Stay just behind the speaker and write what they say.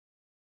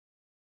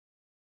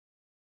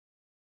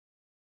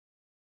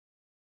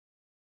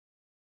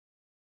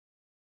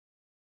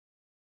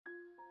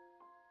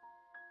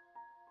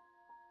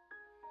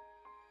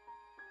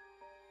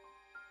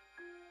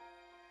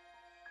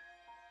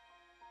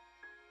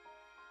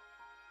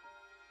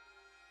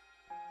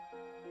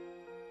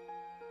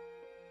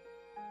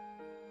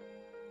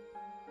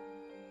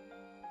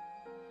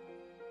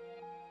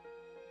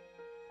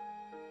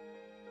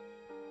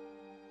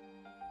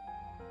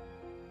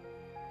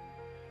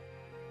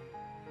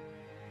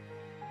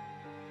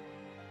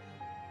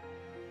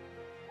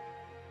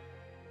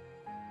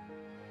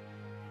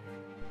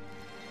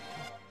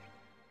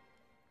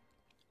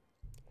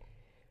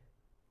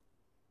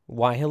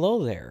Why,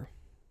 hello there.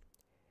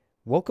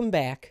 Welcome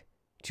back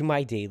to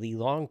my daily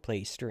long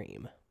play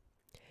stream.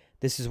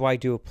 This is where I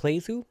do a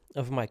playthrough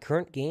of my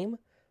current game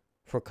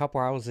for a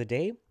couple hours a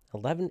day,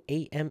 11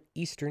 a.m.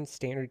 Eastern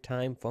Standard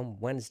Time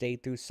from Wednesday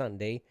through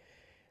Sunday.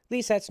 At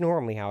least that's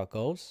normally how it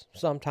goes.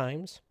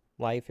 Sometimes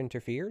life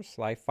interferes.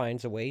 Life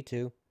finds a way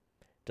to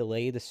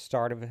delay the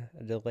start of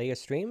a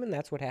stream, and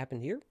that's what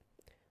happened here.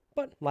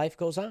 But life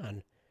goes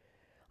on.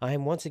 I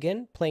am once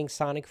again playing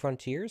Sonic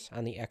Frontiers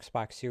on the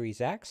Xbox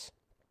Series X.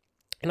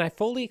 And I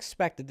fully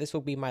expect that this will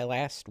be my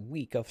last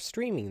week of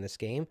streaming this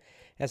game,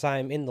 as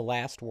I'm in the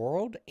last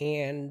world,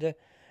 and I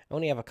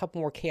only have a couple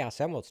more Chaos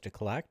Emeralds to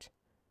collect.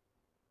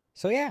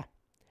 So yeah,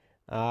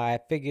 I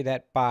figure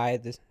that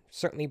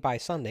certainly by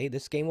Sunday,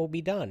 this game will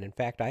be done. In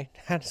fact, I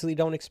honestly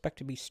don't expect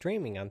to be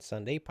streaming on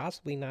Sunday,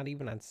 possibly not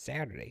even on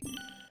Saturday.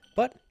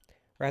 But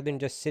rather than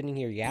just sitting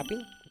here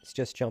yapping, let's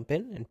just jump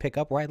in and pick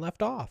up where I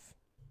left off.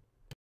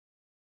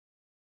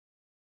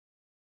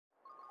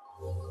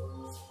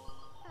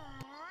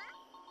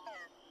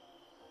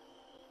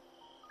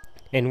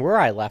 And where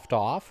I left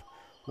off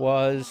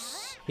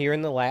was here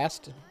in the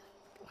last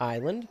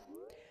island.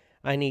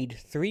 I need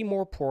 3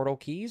 more portal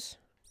keys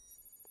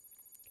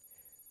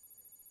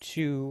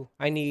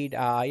I need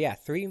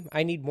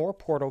more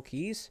portal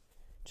keys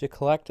to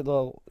collect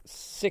the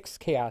 6th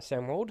Chaos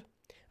Emerald.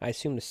 I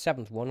assume the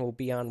 7th one will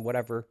be on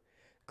whatever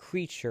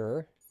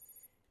creature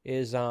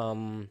is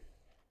I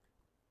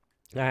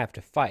have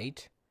to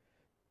fight.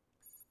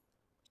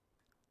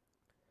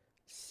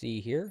 Let's see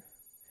here.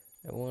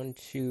 1,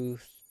 2,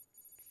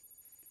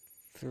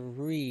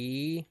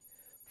 3,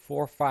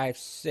 4, 5,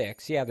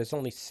 6. Yeah, there's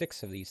only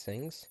 6 of these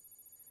things.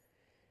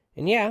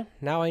 And yeah,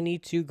 now I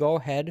need to go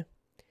ahead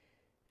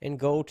and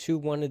go to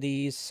one of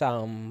these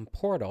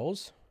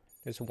portals.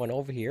 There's one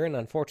over here, and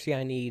unfortunately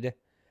I need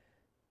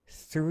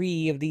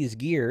 3 of these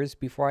gears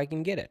before I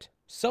can get it.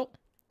 So,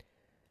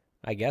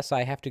 I guess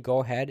I have to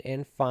go ahead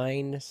and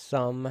find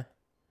some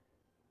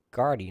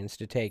guardians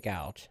to take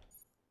out.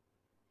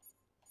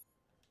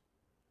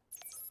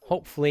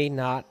 Hopefully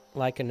not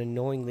like an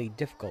annoyingly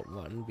difficult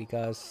one,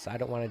 because I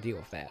don't want to deal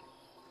with that.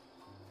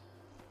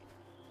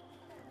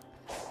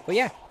 But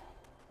yeah.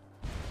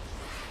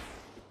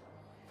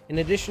 In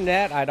addition to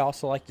that, I'd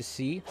also like to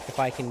see if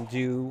I can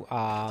do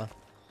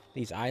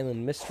these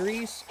island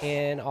mysteries,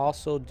 and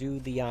also do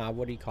the,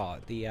 what do you call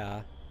it?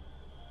 Do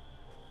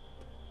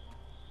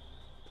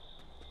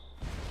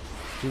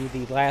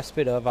the last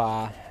bit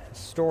of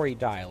story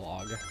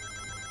dialogue.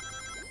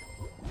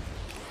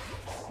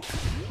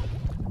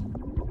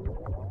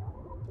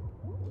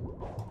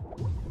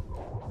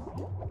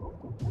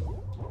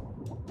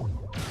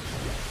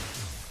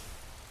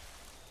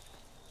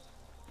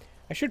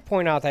 I should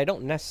point out that I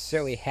don't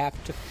necessarily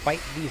have to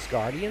fight these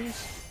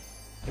guardians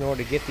in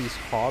order to get these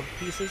cog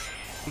pieces,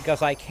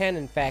 because I can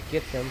in fact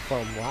get them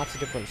from lots of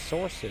different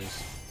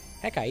sources.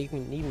 Heck, I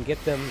can even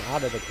get them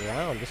out of the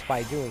ground just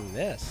by doing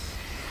this.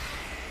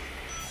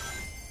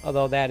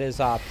 Although that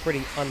is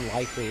pretty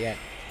unlikely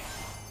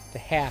to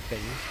happen.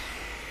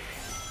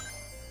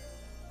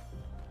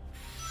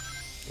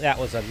 That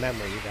was a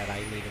memory that I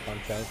need a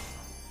bunch of.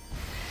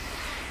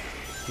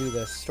 Do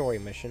the story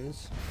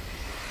missions.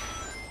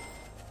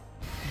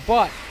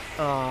 But,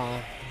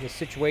 the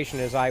situation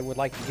is I would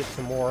like to get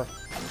some more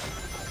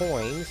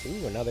coins.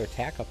 Ooh, another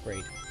attack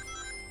upgrade.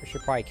 I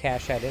should probably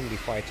cash that in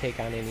before I take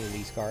on any of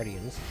these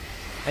guardians.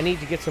 I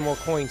need to get some more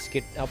coins to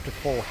get up to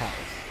full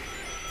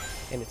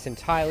health. And it's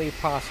entirely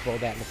possible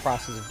that in the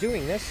process of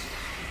doing this,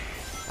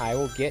 I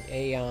will get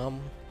a,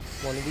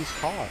 one of these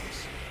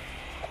cars.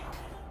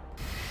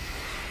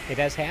 It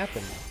has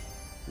happened.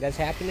 It has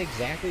happened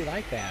exactly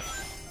like that.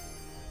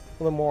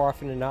 A little more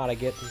often than not, I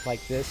get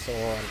like this or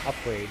an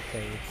upgrade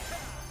thing.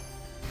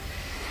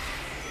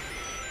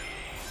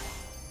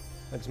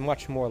 It's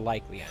much more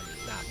likely, I mean,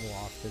 not more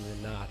often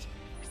than not.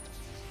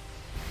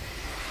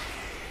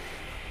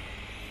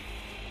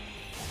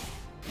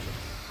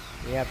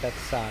 Yeah,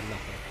 that's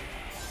nothing.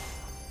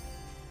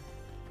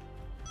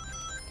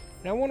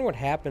 Now I wonder what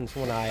happens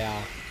when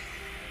I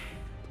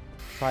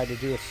try to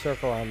do a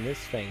circle on this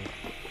thing.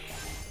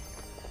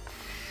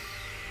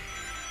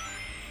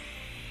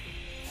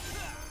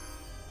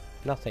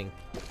 Nothing.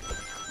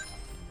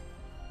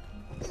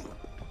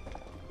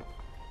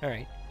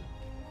 Alright.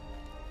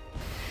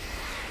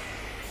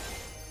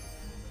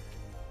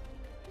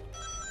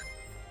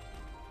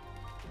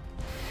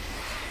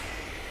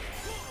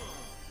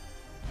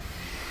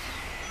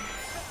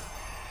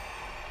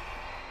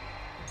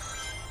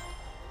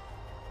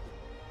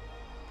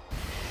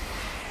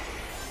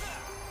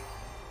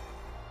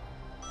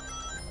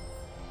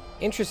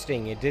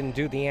 Interesting, it didn't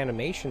do the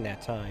animation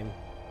that time.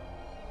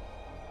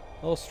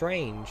 A little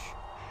strange.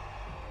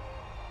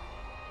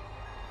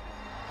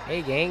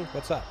 Hey gang,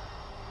 what's up?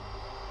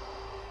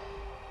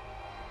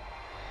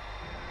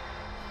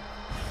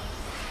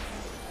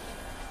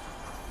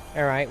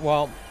 Alright,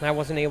 well, I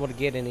wasn't able to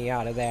get any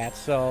out of that,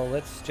 so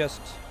let's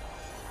just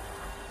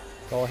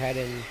go ahead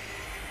and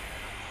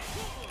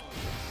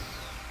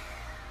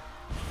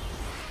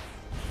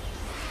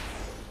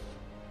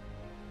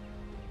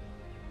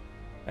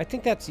I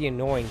think that's the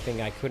annoying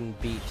thing I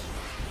couldn't beat.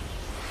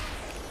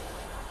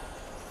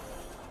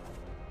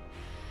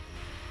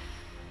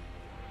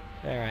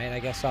 Alright, I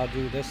guess I'll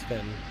do this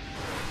then.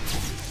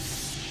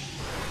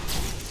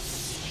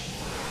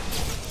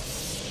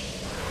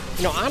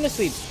 You know,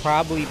 honestly, it's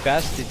probably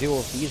best to deal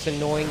with these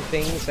annoying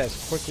things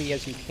as quickly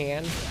as you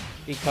can,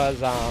 because,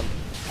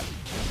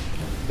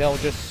 they'll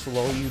just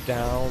slow you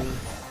down.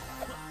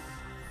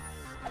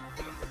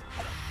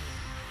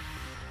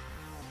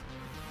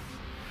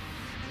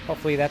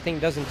 Hopefully that thing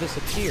doesn't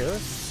disappear.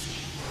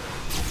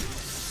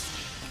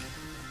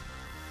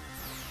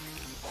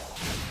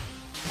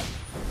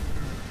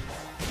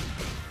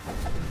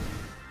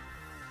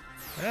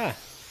 Ah.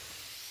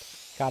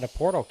 Got a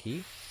portal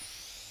key.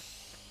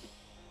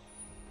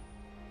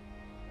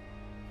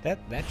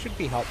 That should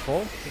be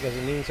helpful, because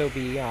it means there'll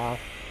be,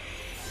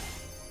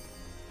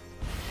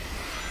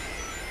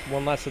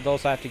 one less of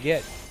those I have to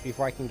get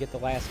before I can get the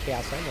last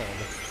Chaos Emerald.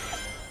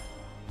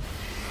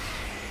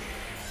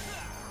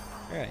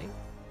 Alright.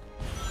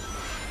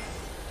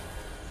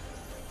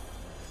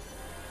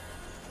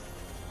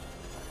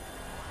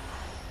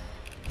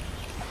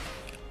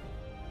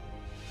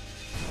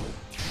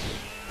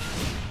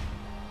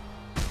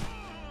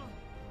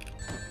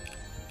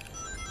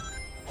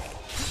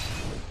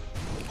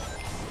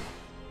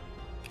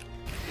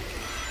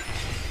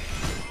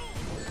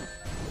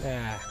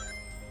 Ah.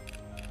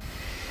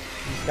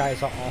 These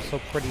guys are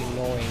also pretty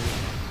annoying.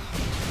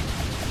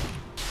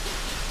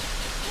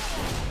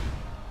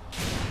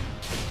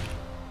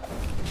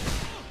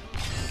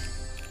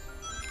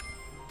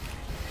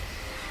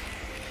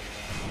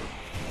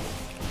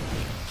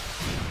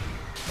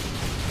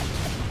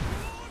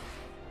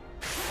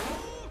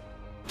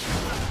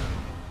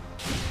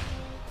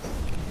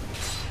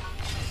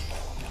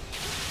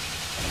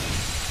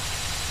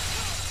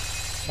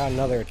 Got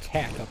another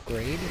attack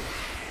upgrade.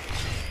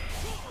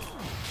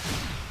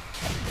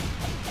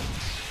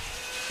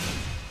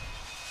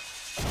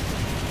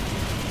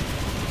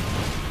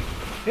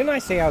 Didn't I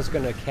say I was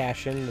going to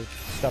cash in the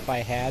stuff I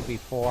had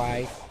before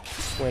I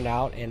went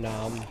out and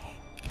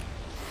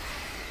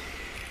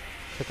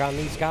took on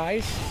these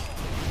guys?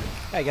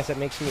 I guess it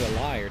makes me a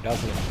liar,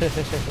 doesn't it?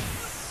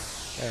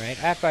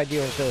 Alright, after I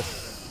deal with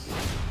this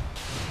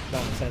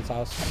nonsense,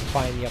 I'll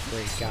find the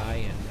upgrade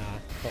guy and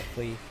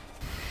hopefully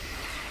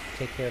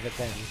take care of it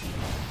then.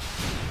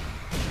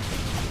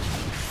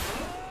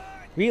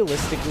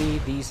 Realistically,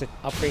 these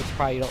upgrades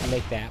probably don't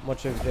make that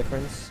much of a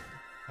difference.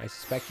 I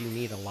suspect you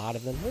need a lot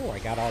of them. Oh, I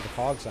got all the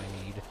cogs I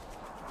need.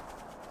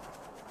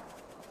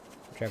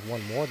 Which I have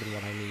one more than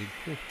what I need.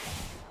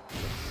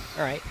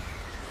 Alright.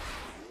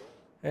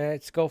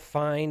 Let's go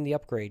find the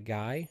upgrade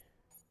guy.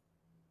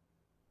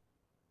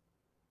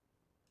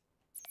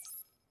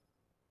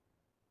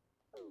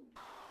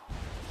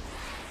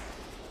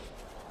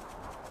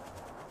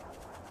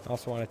 I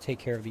also want to take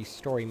care of these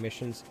story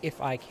missions if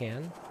I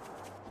can.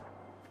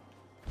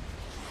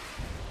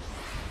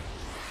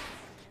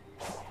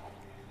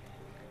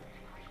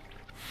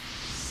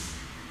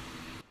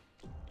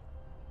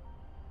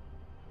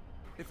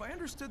 If I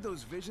understood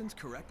those visions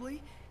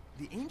correctly,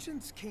 the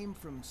ancients came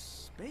from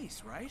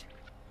space, right?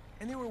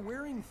 And they were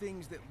wearing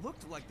things that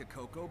looked like the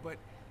Coco, but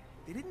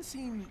they didn't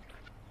seem,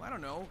 I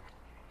don't know,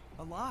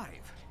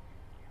 alive.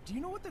 Do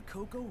you know what the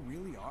Coco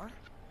really are?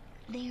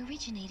 They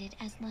originated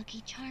as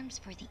lucky charms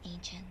for the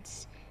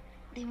ancients.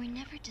 They were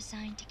never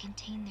designed to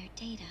contain their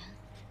data,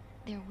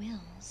 their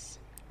wills.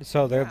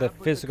 So they're the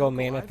but physical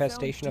Coco I've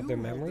manifestation found of their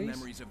do hold memories? the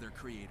memories of their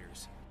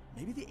creators.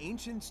 Maybe the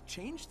ancients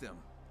changed them,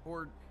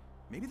 or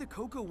maybe the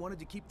Coco wanted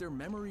to keep their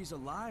memories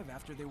alive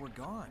after they were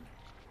gone.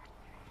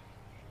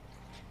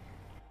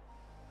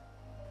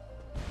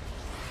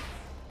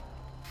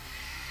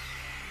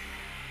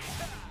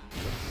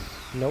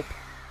 Nope.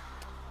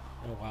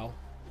 Oh well.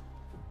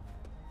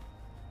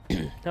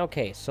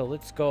 Okay, so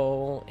let's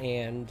go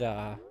and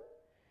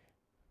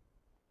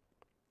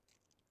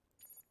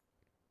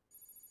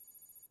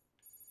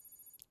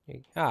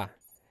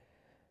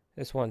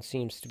this one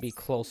seems to be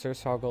closer,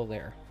 so I'll go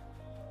there.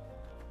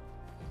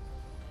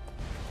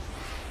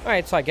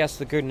 Alright, so I guess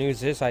the good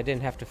news is I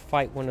didn't have to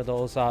fight one of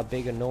those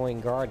big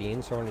annoying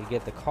guardians in order to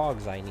get the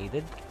cogs I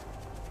needed.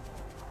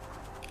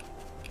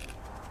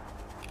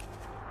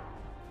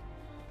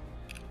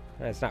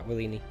 That's not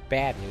really any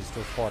bad news to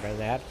report on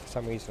that. For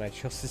some reason I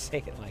chose to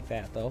say it like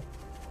that, though.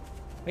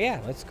 But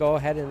yeah, let's go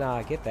ahead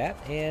and get that,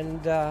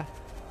 and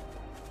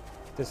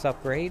this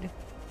upgrade.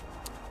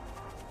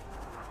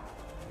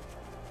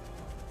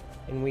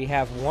 And we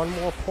have one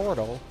more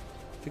portal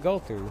to go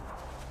through.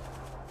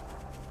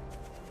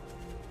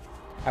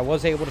 I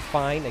was able to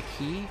find a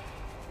key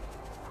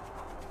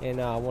in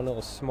one of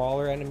those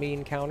smaller enemy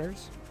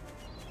encounters.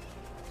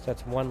 So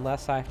that's one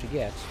less I have to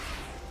get.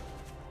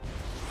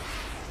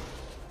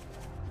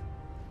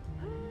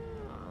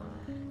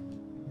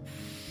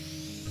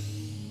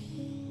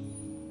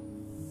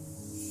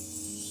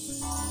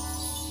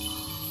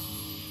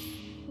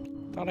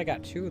 Thought I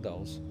got two of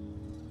those.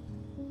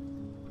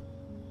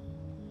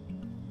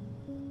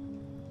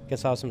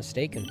 Guess I was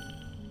mistaken.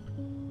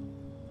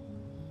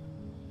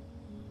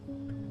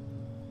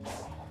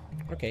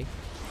 Okay.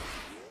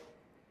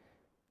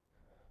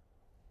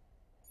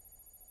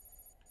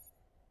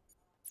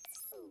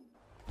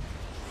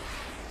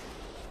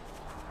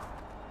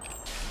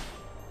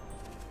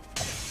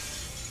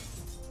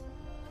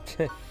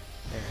 Alright.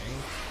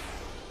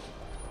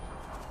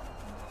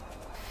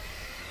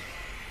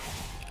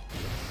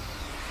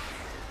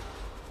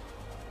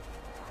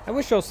 I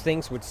wish those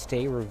things would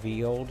stay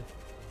revealed.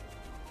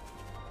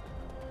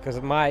 Because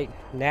my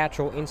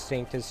natural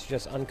instinct is to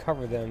just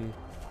uncover them,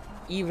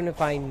 even if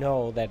I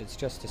know that it's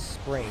just a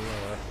spring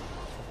or a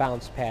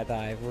bounce pad that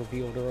I've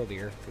revealed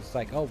earlier. It's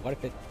like, oh, what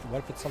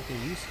if it's something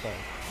useful?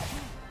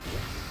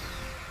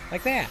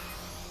 Like that.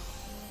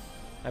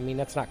 I mean,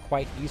 that's not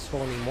quite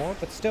useful anymore,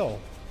 but still.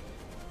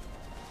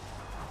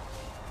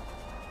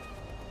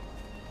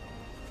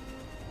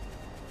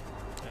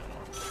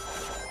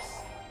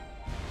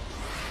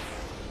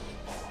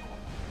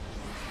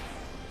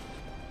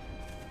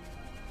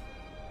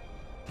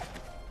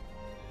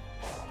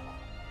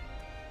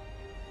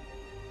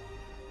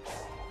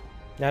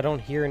 Now, I don't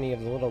hear any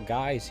of the little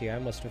guys here. I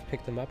must have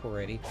picked them up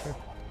already.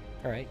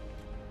 Alright.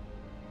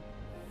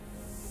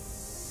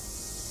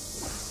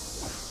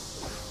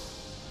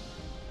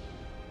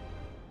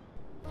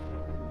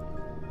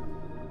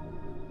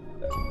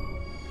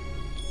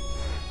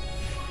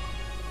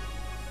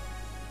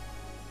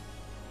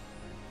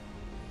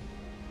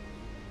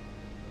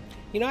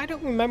 You know, I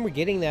don't remember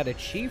getting that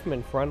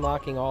achievement for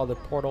unlocking all the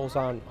portals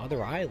on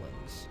other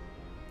islands.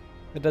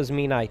 It doesn't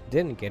mean I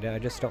didn't get it, I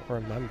just don't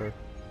remember.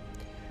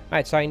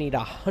 Alright, so I need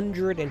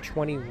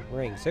 120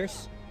 rings.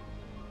 There's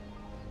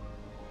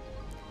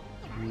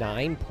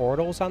 9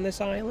 portals on this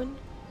island?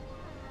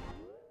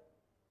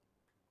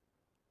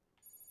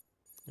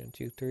 1,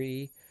 2,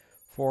 3,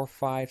 4,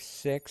 5,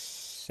 6,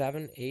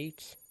 7,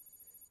 8,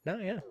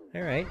 9, yeah,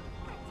 alright.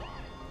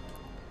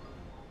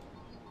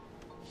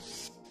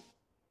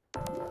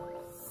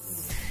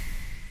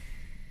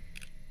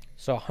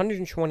 So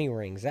 120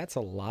 rings, that's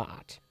a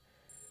lot.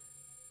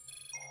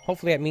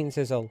 Hopefully that means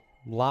there's a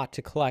lot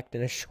to collect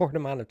in a short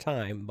amount of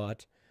time,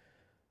 but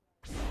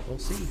we'll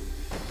see.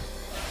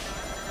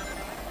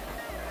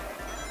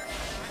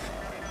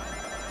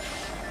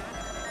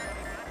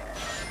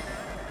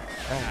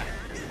 Ah.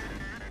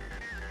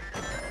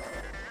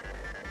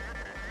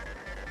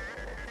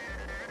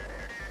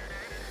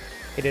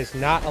 It is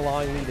not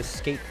allowing me to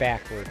skate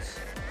backwards.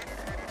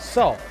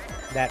 So,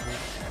 that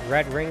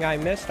red ring I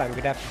missed, I'm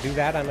going to have to do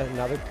that on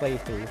another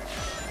playthrough.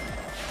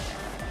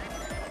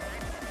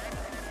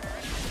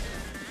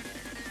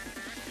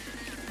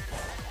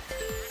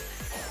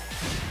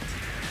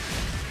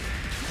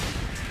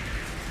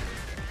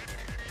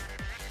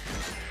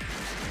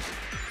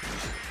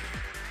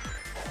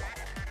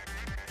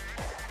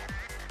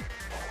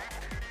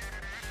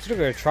 Still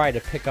going to try to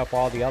pick up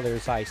all the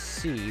others I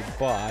see,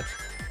 but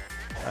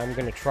I'm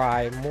going to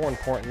try, more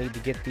importantly, to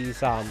get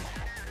these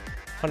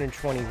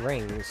 120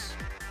 rings.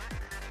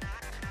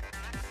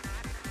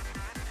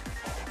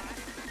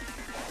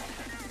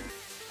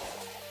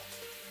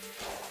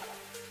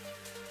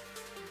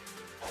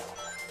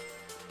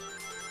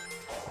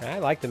 I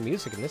like the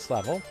music in this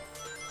level.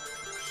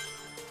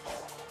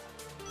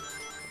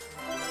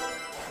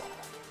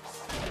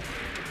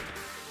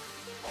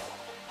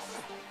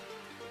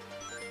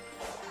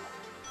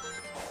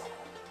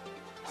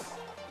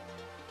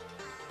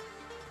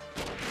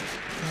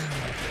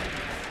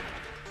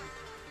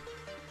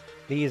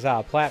 These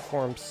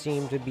platforms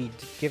seem to be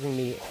giving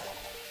me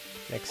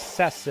an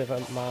excessive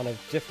amount of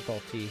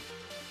difficulty.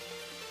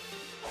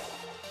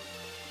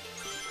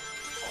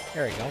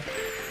 There we go.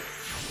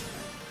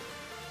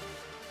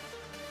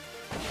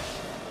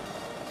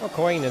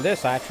 According to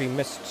this, I actually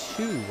missed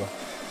 2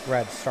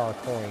 red star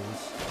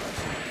coins.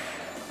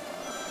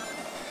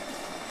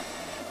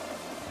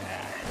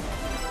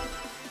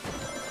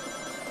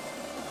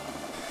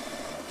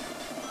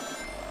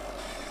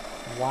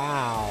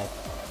 Wow.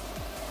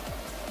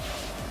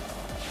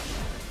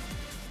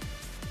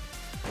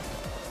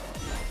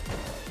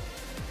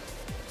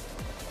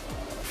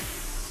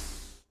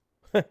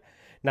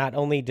 Not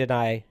only did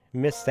I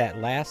miss that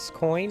last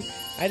coin,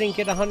 I didn't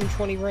get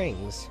 120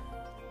 rings.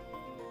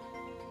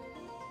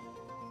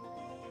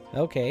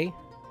 Okay.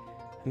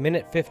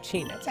 Minute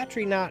 15. That's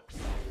actually not...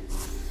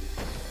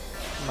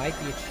 might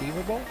be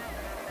achievable?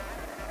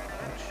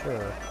 Not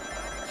sure.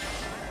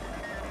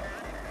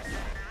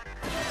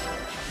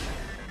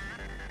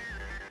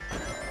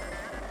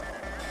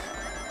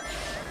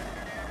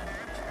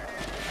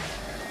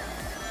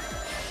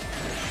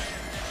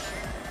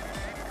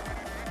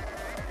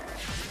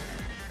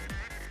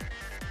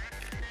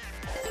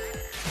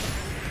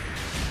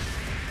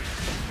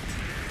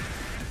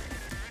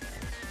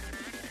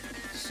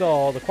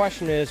 So, the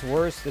question is,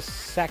 where's the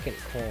second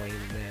coin,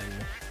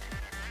 then?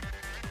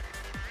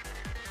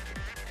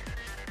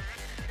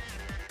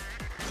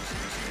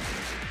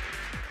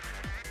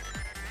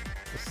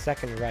 The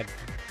second red...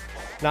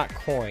 not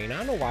coin. I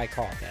don't know why I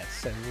call it that.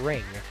 It's a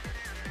ring.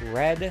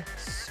 Red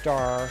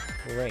star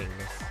ring.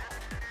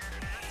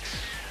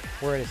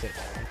 Where is it?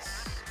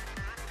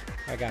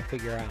 I gotta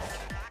figure out.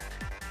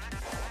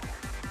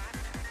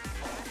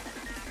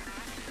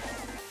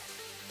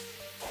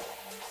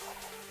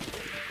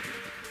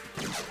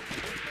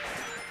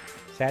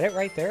 that it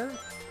right there?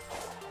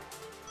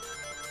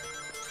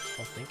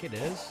 I think it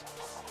is.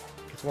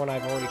 It's one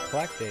I've already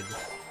collected.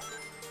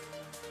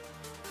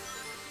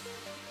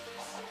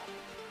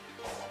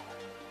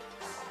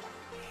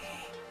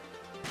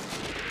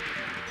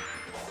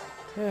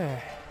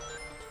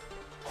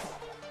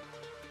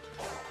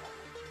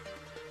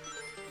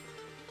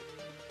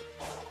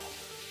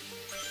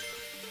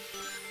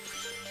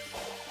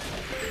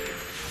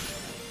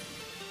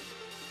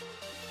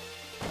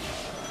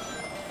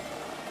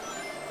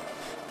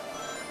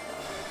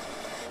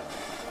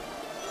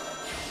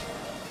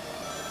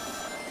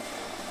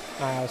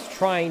 I was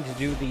trying to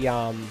do the,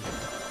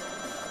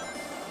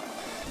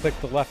 click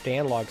the left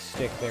analog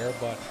stick there,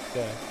 but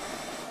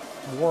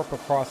warp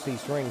across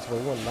these rings, but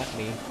it wouldn't let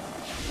me.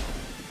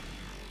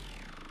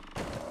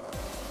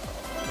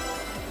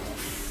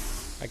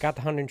 I got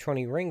the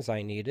 120 rings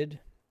I needed.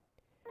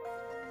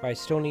 But I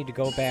still need to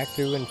go back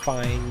through and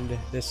find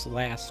this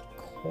last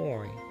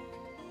coin.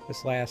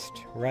 This last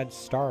red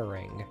star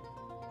ring.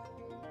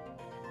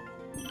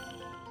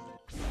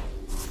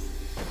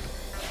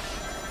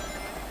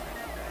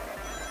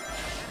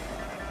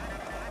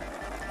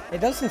 It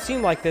doesn't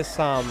seem like this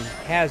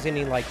has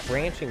any like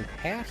branching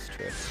paths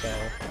to it, so.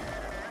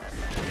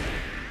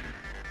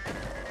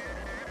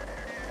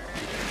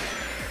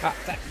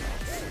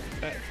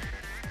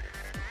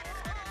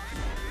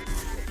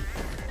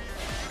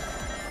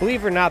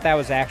 Believe it or not, that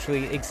was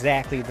actually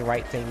exactly the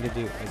right thing to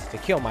do, is to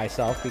kill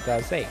myself,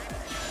 because hey,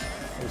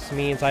 this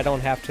means I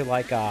don't have to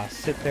like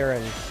sit there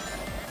and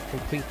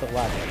complete the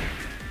level.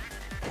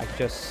 I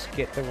just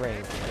get the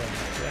ring.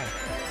 Yeah.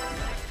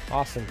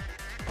 Awesome.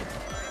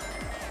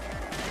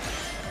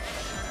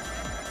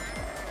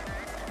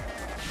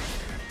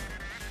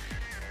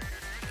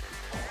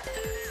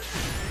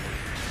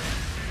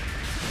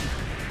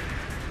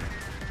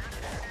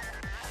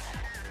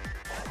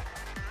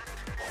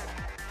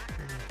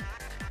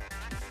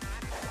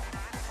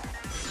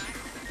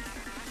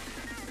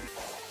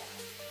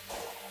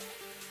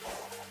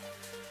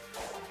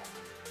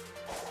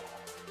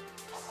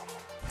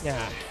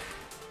 Yeah.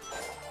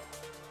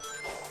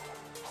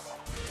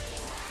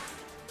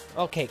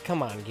 Okay,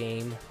 come on,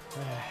 game.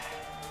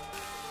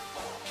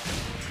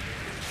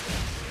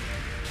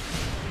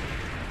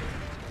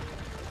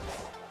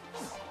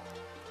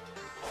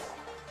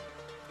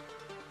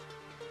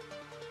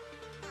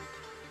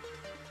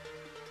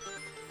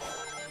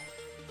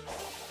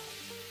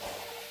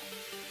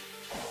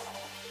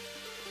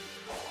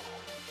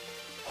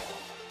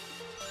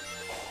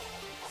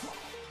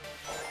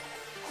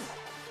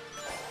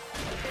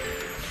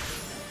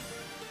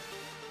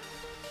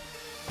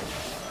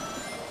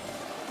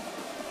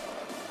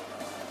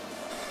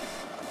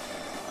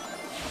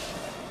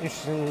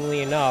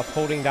 Interestingly enough,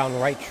 holding down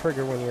right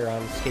trigger when you're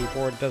on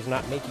skateboard does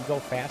not make you go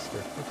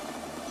faster.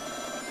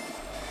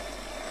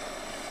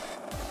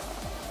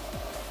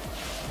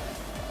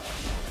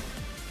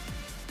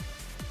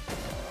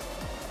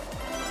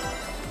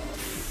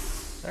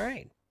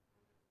 Alright.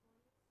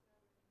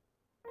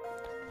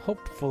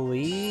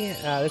 Hopefully,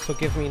 this will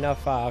give me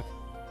enough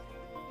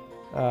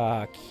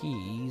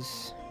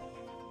keys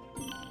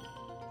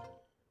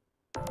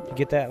to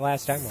get that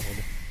last emerald.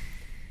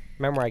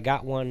 Remember, I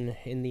got one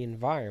in the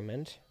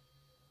environment,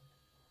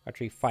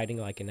 actually fighting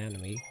like an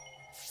enemy.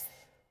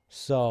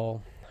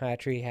 So, I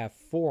actually have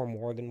 4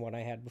 more than what I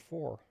had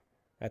before,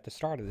 at the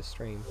start of the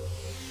stream.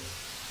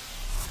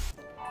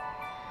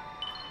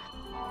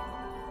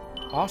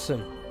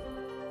 Awesome.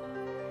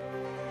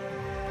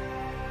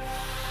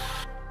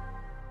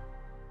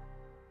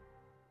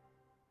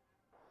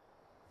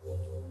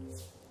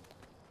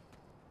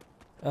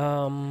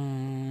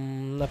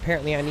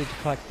 Apparently I need to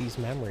collect these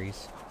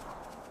memories.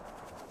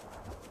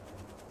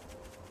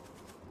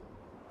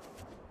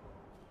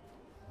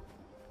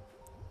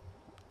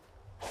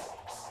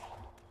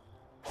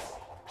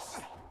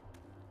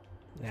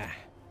 Nah.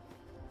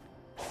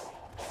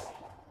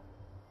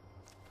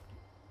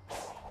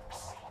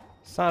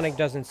 Sonic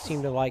doesn't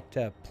seem to like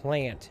to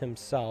plant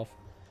himself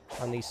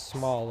on these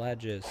small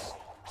edges.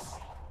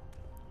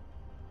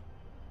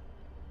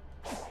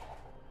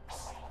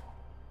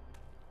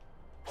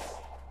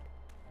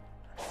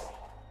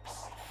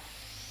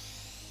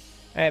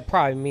 It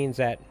probably means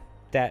that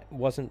that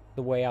wasn't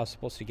the way I was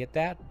supposed to get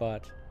that,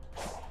 but...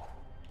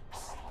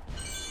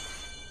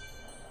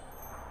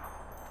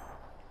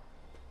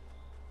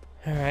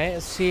 Alright,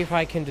 let's see if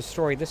I can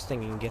destroy this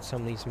thing and get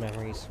some of these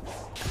memories.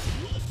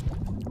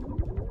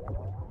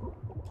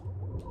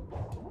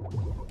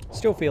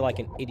 Still feel like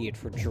an idiot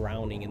for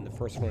drowning in the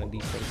first one of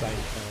these things I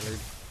encountered.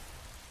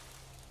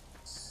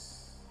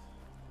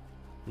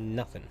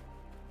 Nothing.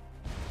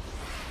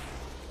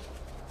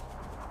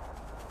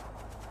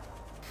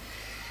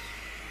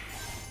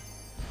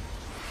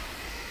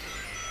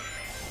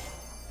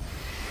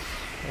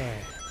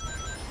 Alright.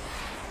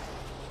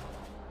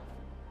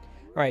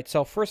 Alright,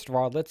 so first of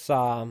all, let's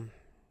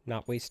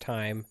not waste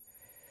time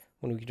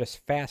when we can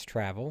just fast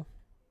travel.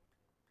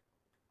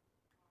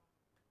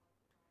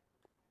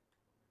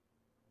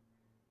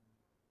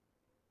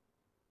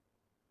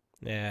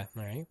 Yeah,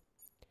 alright.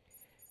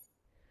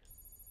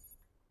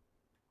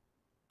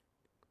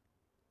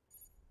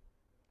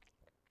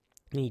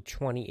 Need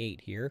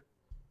 28 here.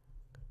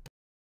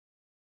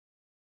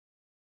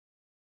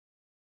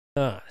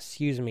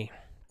 Excuse me.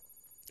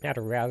 I had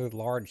a rather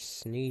large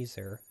sneeze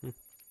there.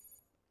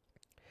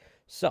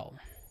 So.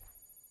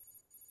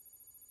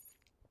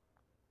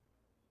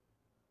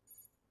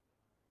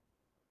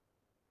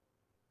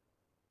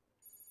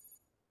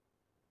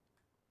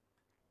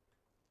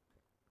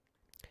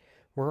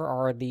 Where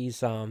are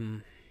these,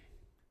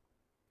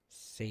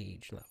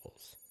 sage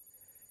levels?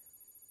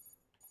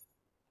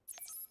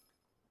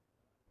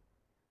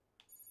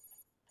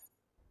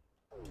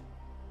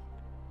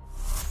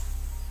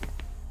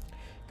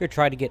 Gonna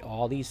try to get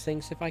all these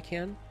things if I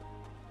can.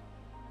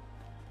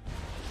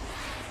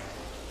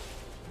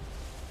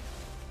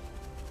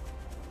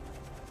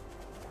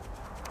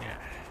 Yeah.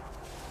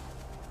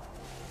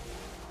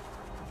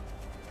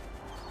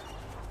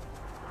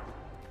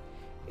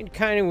 It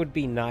kind of would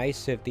be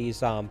nice if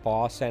these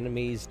boss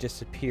enemies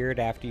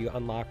disappeared after you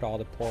unlocked all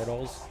the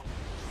portals.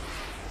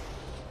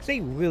 'Cause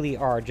they really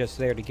are just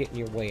there to get in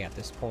your way at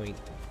this point.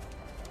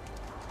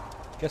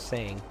 Just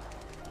saying.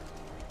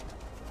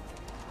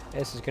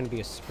 This is going to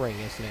be a spring,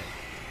 isn't it?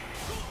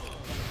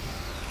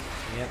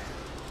 Yep.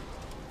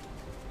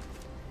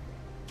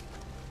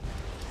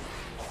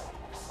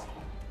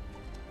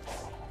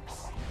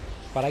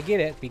 But I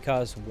get it,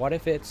 because what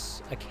if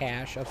it's a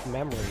cache of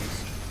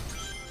memories?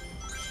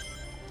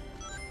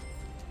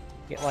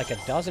 Get like a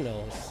dozen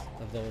of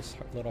those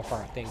little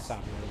heart things out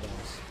of one of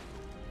those.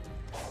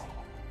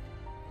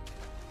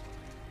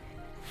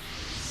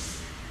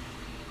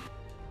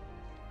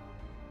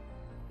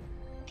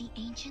 The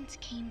ancients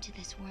came to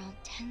this world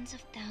tens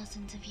of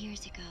thousands of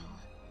years ago.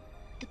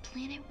 The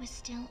planet was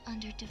still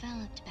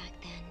underdeveloped back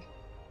then,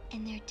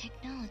 and their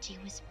technology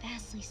was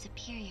vastly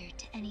superior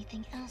to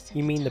anything else at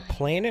You mean the time.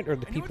 planet or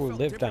the I know people it who felt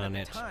lived different on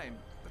at it? the time,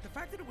 but the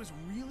fact that it was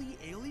really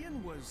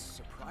alien was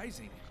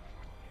surprising.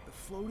 The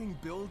floating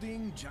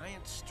building,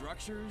 giant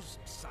structures,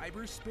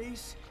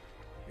 cyberspace.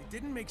 It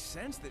didn't make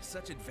sense that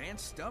such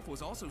advanced stuff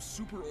was also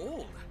super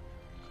old.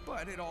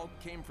 But it all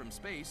came from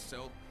space,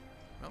 so,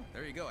 well,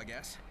 there you go, I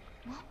guess.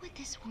 What would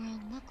this world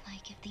look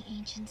like if the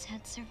ancients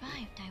had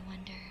survived, I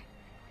wonder?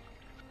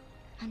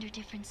 Under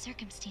different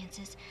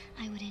circumstances,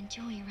 I would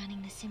enjoy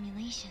running the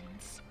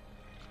simulations.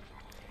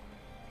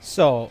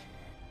 So,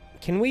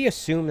 can we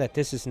assume that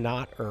this is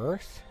not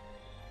Earth?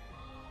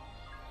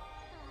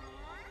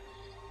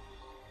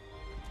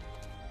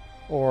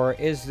 Or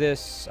is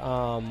this,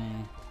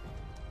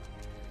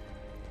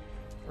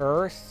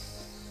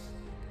 Earth?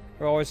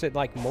 Or is it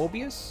like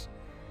Mobius?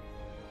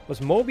 Was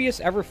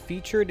Mobius ever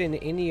featured in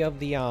any of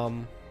the,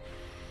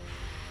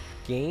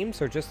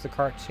 games, or just the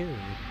cartoon?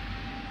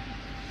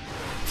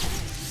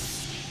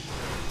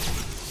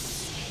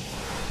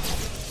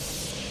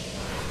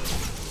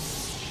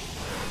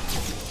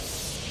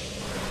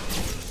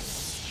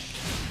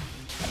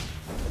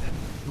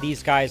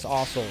 These guys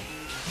also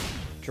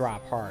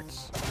drop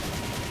hearts.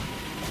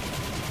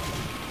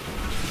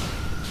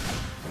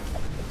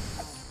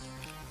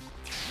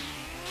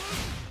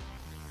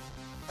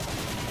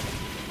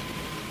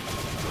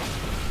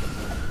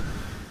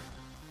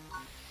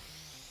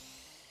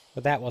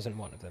 But that wasn't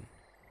one of them.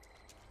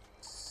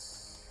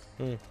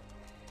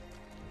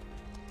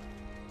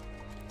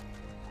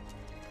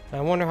 I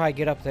wonder how I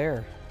get up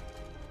there.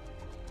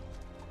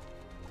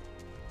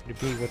 Could it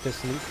be with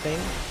this loot thing?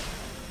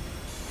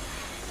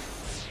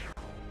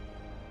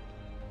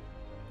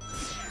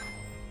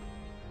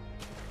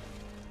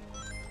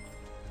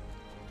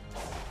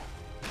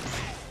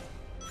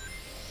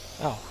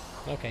 Oh,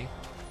 okay.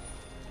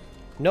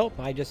 Nope,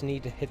 I just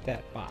need to hit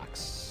that box.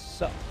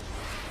 So.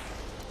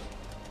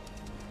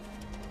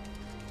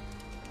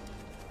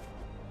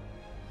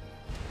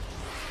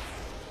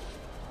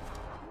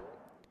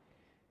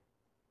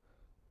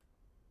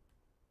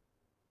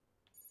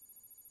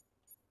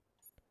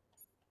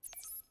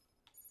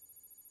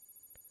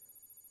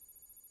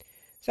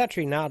 There's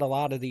actually not a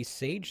lot of these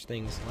sage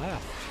things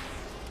left.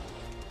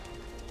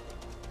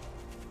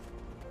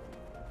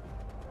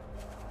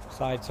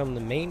 Besides from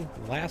the main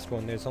last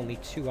one, there's only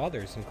 2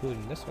 others,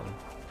 including this one.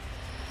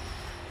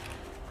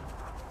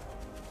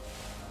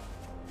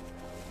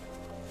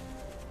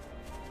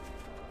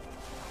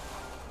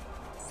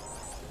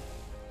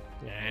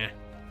 Nah.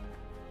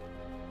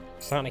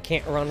 Sonic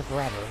can't run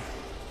forever.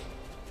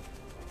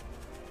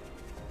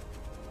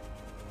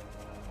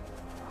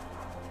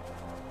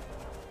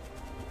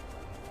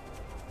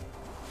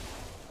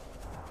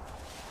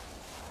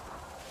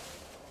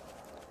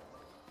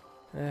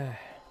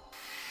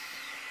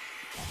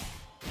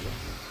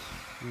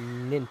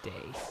 Ninte.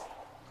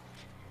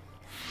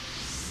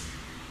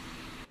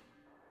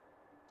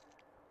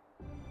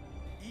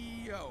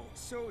 Yo,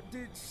 so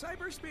did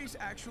cyberspace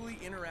actually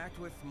interact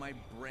with my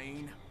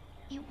brain?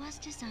 It was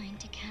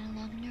designed to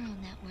catalog neural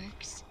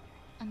networks,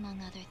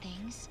 among other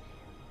things.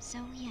 So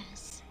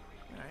yes.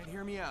 Alright,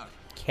 hear me out.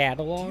 Do you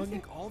Catalog?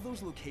 think all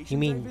those locations You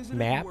mean I visited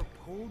map? were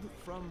pulled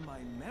from my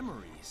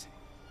memories?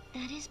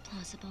 That is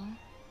plausible.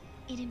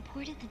 It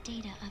imported the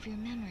data of your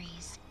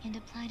memories and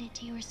applied it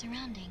to your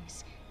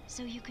surroundings,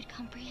 so you could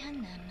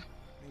comprehend them.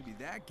 Maybe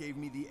that gave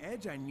me the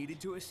edge I needed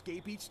to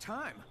escape each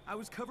time. I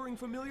was covering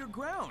familiar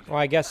ground. Well,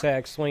 I guess that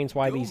explains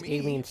why Go these me.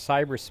 alien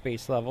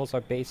cyberspace levels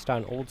are based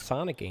on old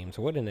Sonic games,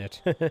 wouldn't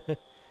it?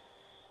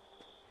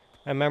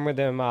 I remember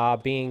them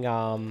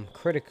being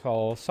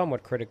critical,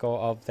 somewhat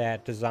critical, of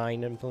that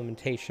design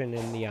implementation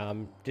in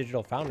the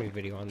Digital Foundry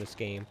video on this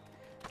game.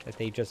 That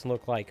they just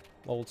look like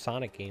old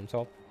Sonic games.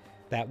 So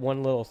that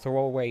one little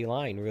throwaway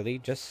line really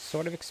just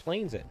sort of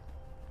explains it.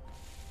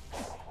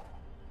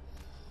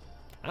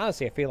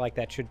 Honestly, I feel like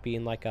that should be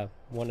in like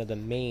one of the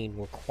main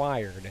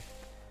required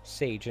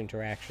Sage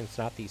interactions,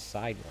 not these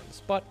side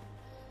ones. But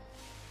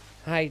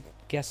I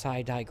guess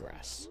I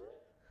digress.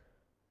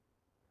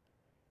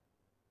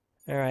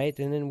 Alright,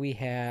 and then we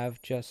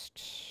have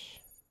just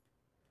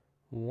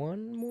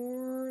one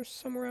more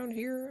somewhere around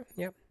here.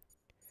 Yep.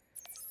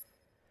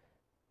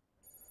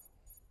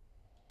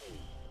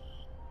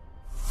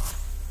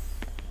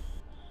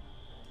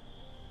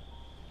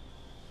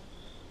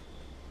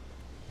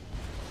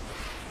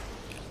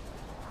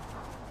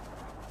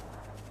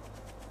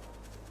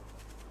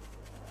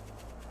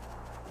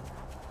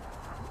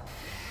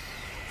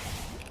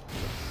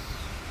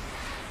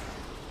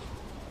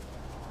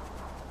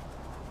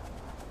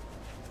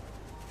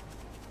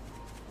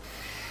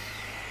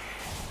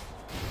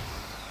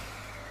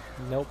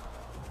 Nope.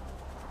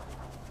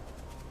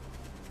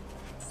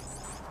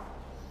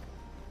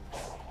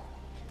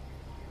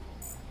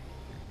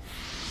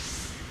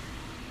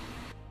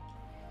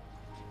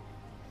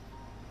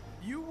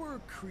 You were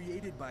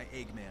created by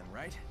Eggman,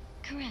 right?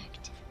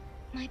 Correct.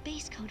 My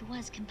base code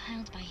was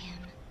compiled by him.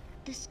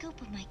 The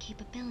scope of my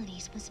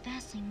capabilities was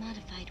vastly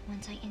modified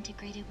once I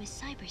integrated with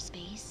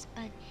cyberspace,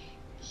 but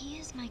he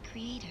is my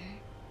creator.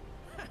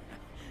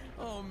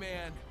 Oh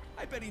man,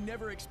 I bet he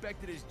never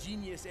expected his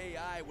genius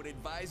AI would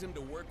advise him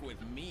to work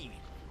with me.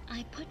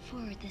 I put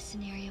forward this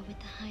scenario with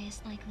the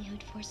highest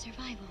likelihood for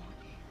survival.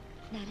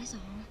 That is all.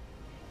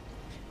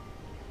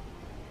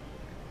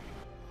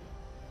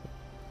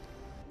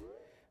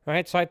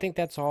 Alright, so I think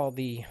that's all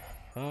the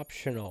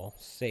optional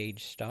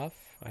Sage stuff,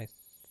 I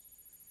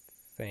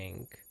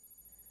think.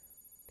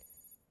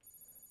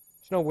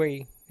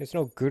 There's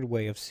no good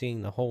way of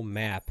seeing the whole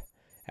map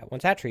at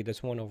once. Actually,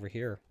 this one over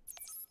here.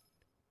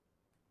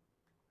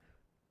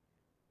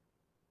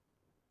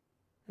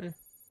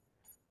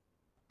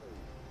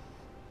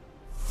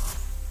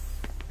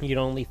 You'd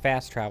only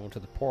fast travel to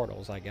the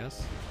portals, I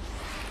guess.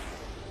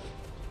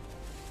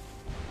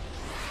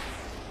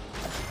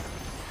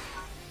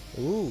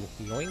 Ooh,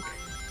 yoink.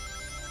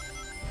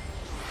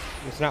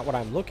 It's not what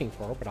I'm looking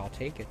for, but I'll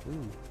take it.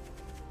 Ooh.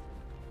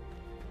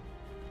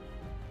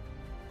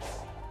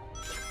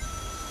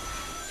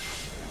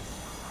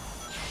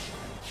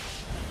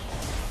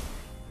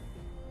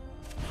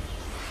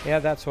 Yeah,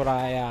 that's what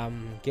I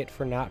get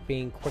for not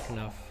being quick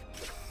enough.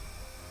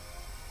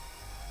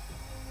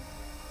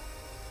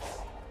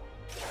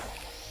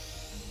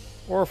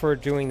 Or for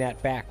doing that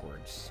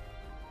backwards.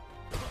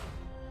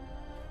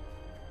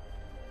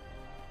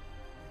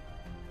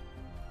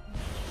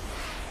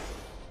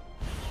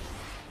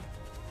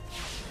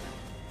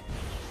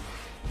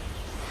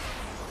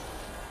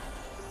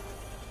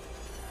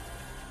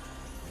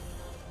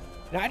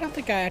 Now, I don't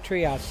think I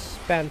actually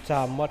spent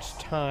much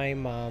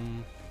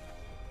time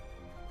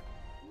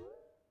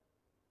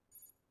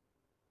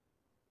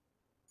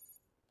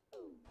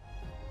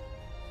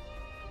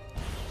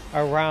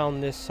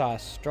around this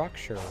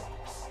structure.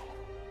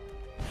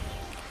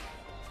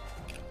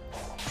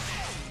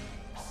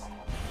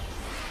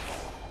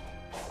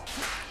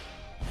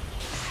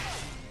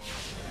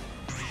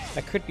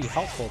 That could be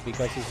helpful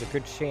because there's a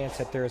good chance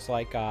that there's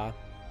like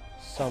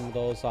some of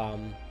those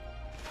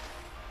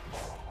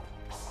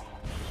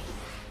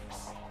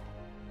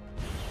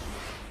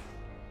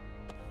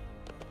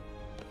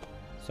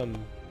some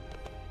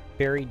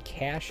buried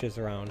caches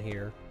around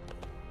here.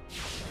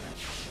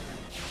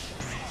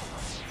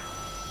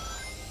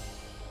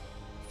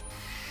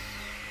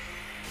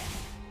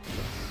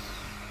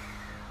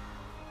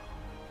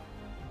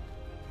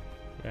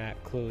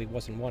 That clearly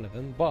wasn't one of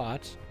them,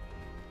 but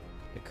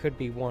there could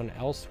be one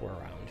elsewhere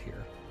around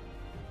here.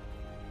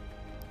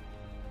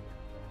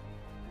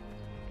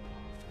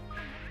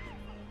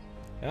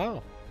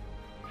 Oh.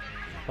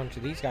 A bunch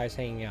of these guys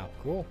hanging out.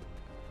 Cool.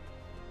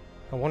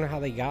 I wonder how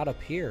they got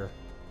up here.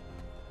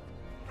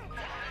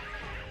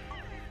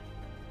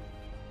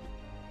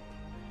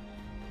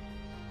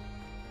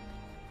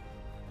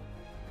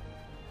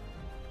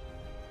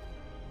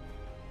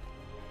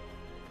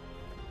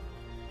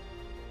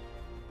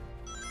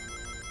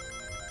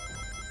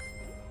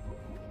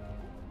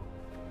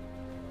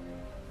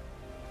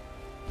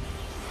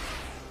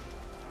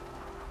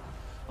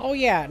 Oh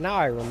yeah, now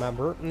I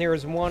remember. And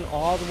there's one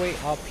all the way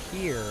up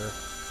here.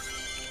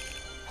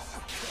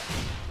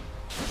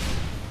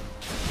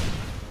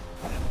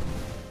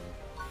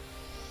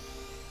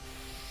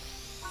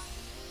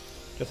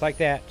 Just like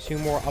that, 2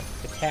 more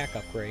attack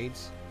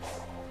upgrades.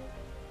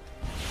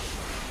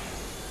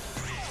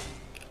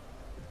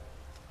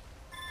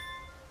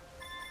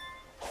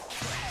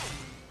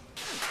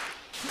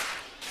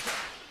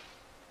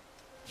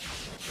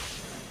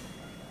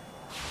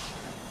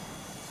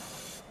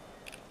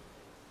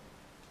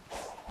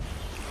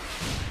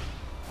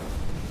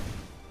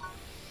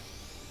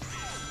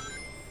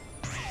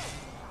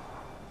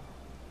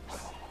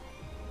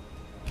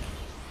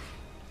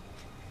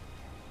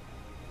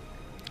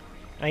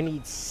 I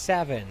need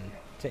 7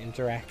 to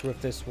interact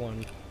with this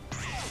one.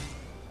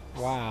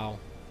 Wow.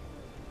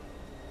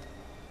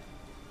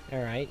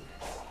 Alright.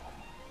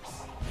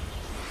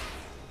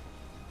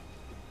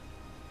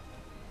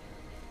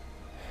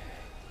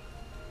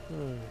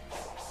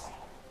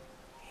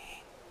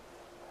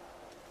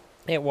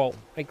 Yeah, well,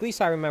 at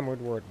least I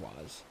remembered where it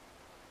was.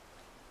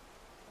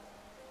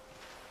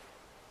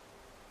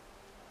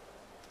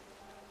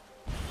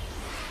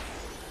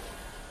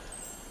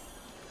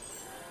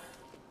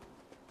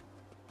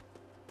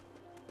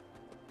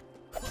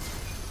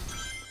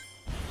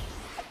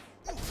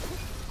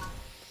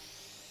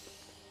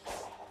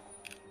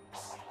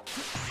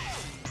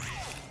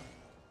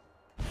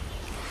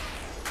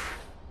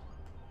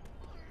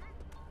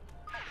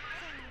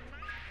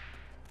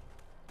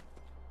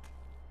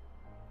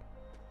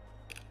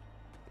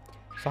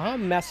 So how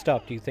messed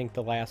up do you think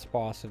the last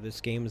boss of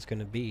this game is going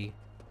to be?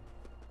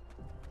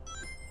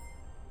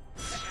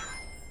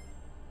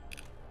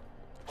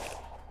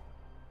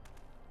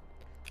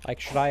 Like,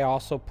 should I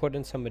also put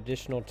in some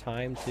additional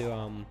time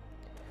to,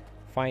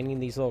 finding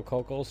these little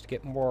Cocos to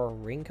get more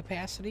ring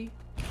capacity?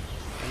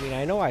 I mean,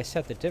 I know I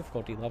set the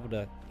difficulty level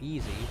to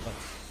easy, but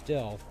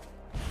still.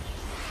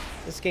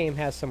 This game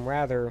has some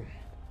rather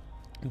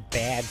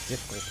bad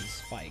difficulty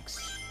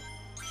spikes.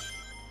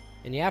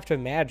 And you have to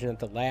imagine that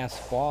the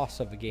last boss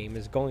of the game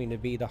is going to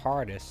be the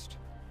hardest.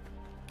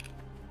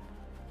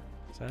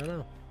 So I don't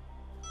know.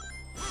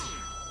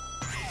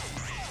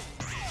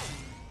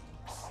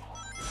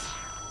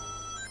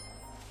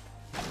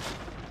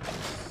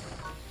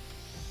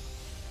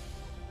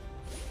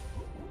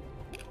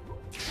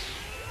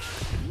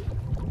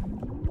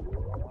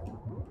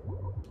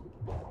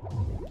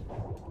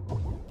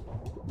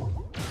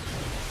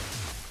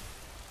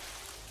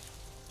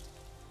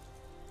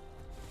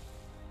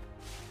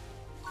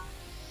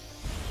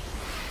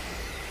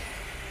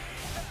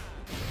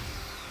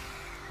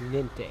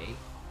 Ninte.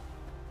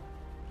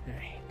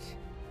 Alright.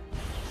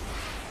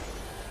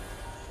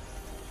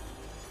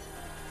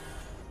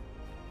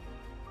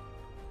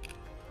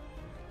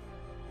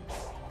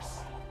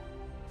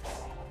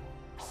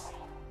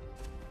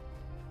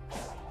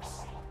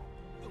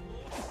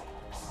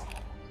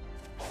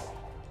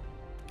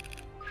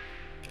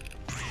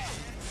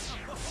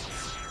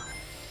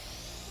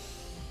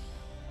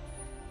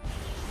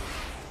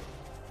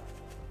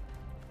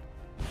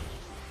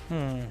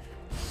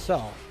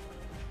 So,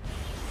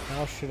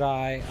 how should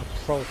I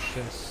approach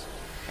this?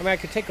 I mean, I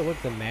could take a look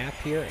at the map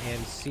here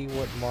and see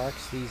what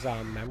marks these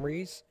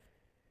memories.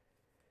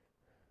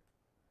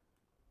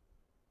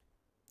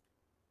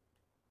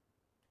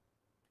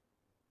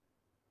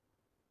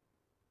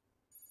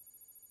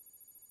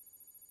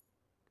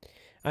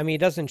 I mean, it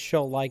doesn't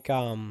show like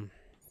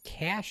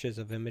caches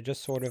of him. It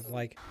just sort of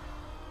like,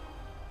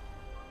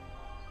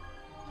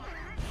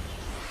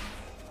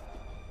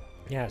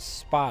 yeah,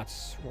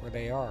 spots where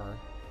they are.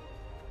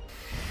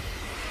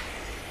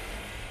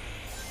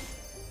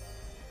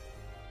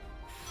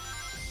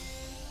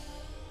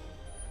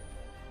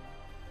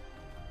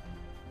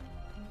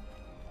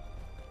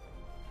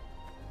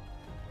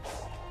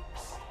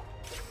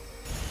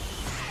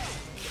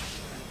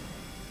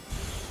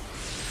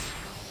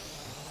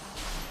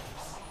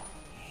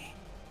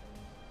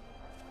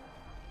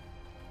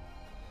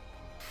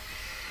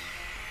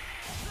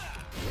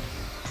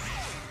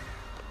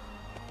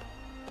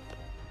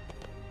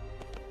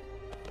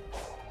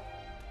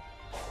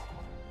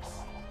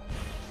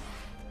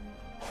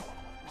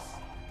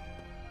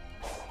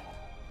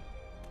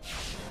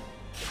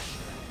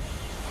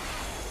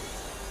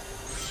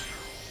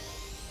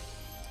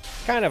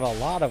 Kind of a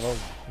lot of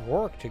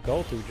work to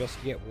go through just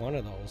to get one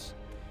of those,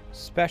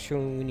 especially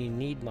when you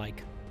need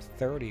like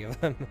 30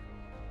 of them.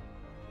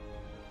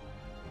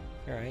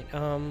 All right,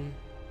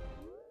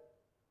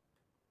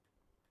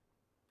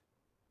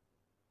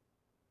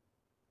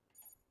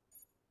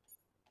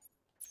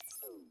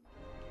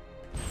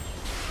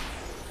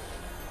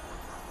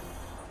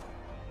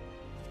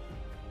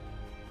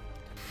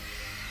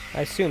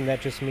 I assume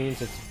that just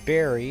means it's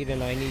buried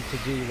and I need to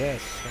do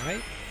this,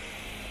 right?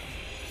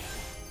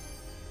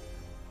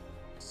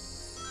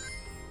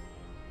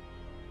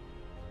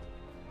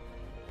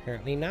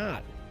 Apparently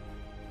not.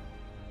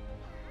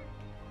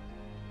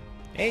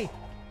 Hey.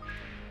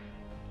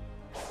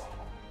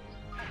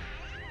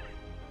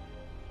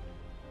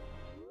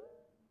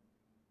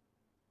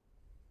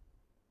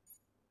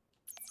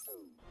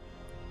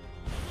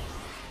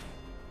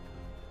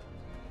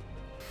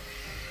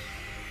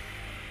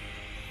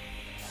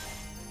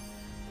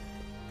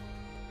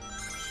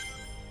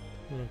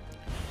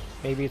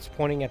 Maybe it's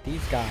pointing at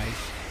these guys.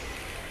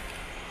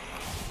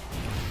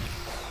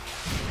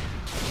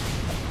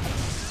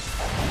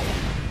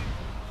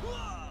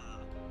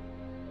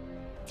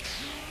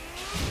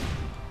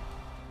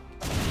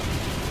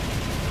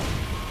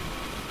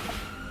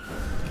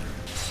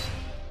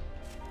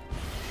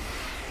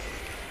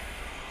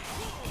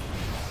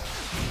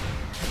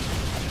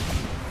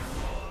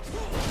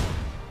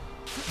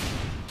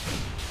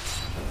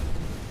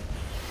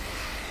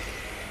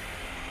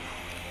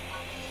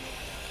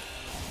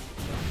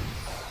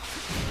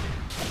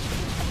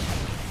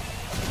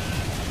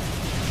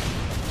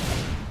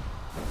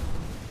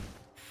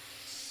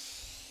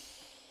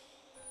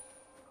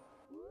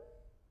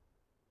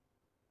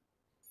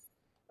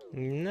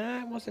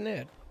 Nah, it wasn't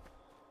it.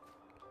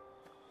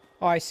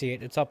 Oh, I see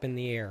it. It's up in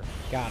the air.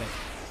 Got it.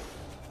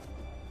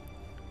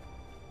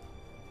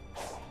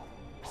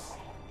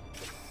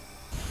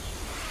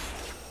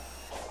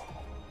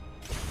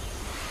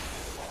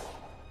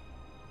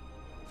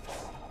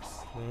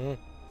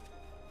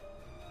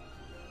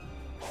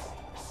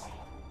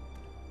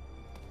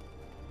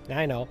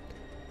 I know.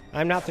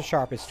 I'm not the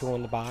sharpest tool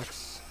in the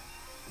box.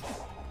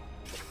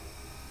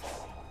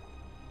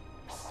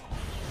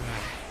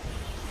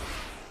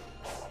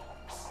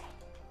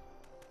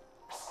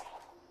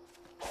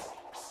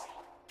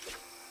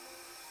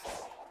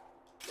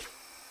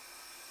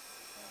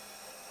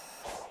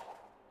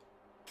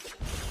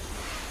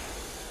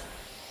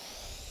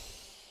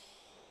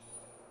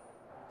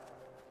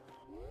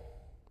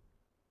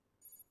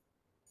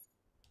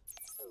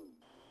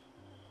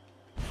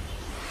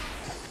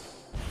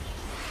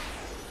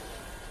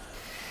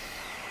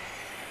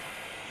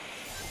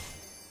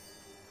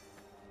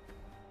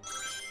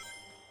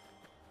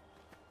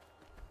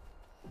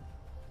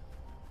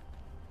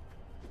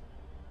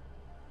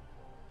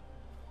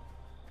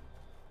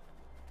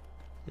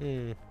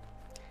 I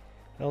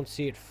don't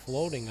see it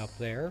floating up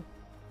there.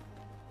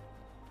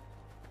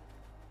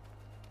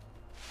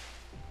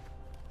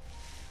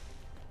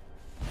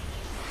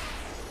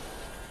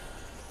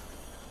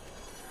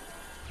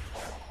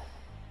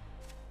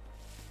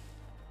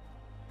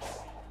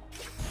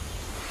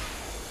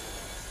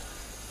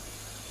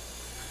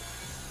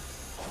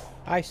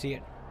 I see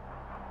it,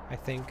 I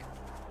think.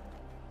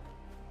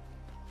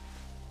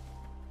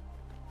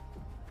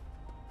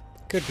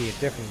 Could be a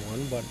different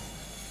one, but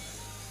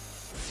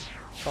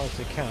as long as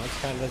it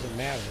counts, kind of doesn't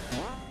matter.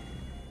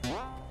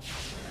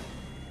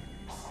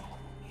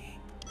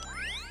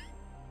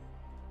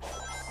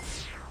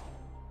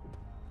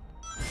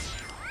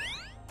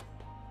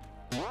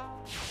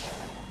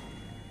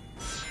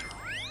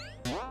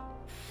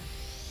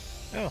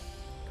 Oh,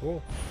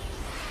 cool.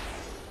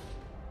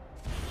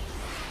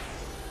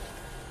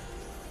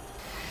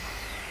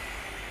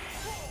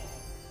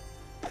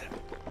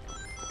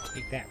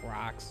 Take that,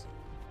 rocks.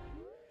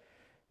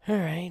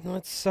 Alright,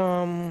 let's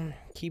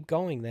keep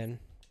going then.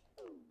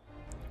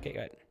 Okay,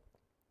 good.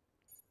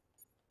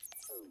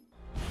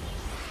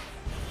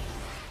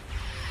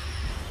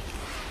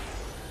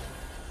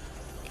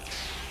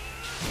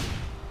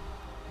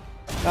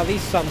 Now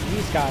these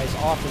guys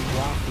often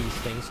drop these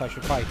things, so I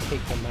should probably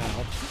take them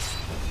out.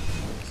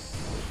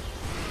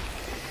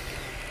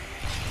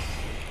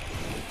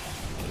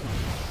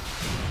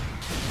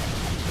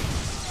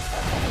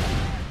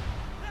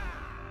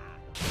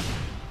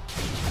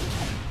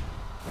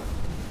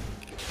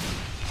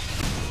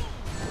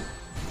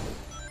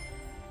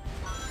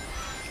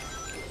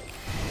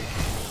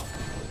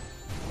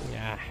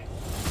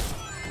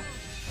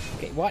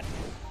 What?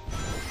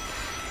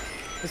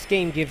 This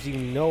game gives you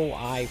no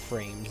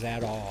iframes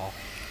at all.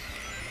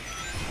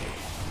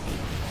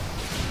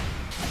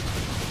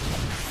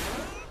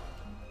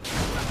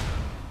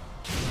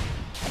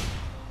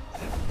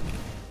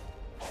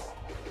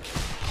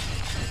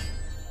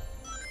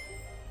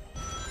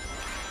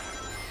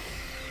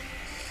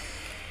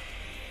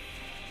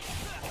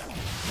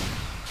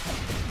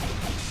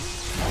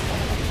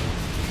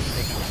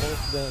 Take out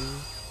both of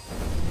them.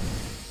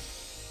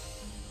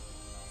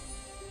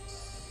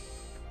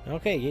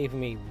 Okay, gave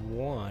me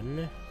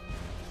one.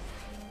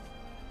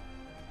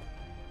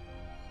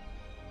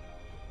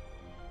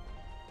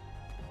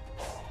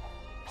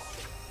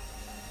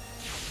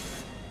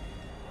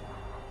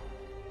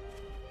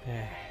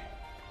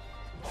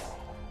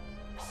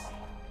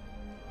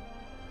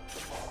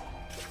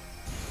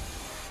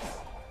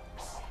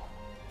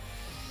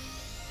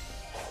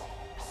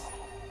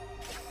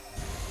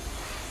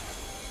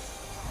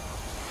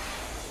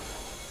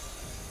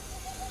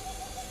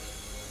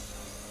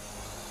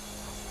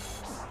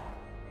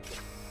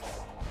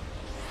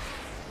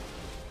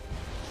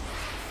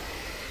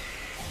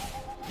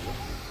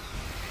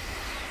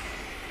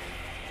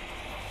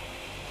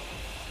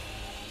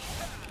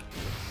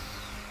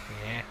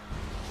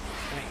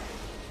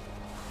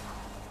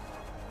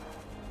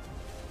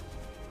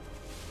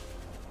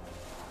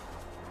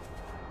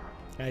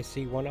 I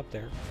see one up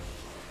there.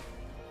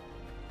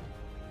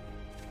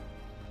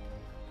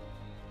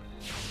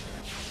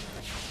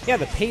 Yeah,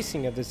 the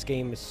pacing of this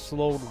game is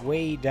slowed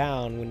way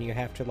down when you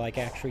have to, like,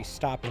 actually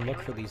stop and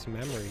look for these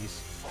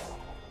memories.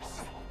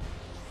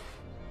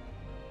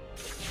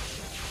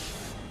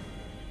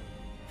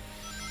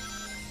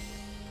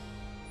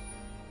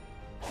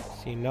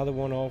 See another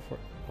one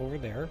over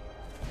there.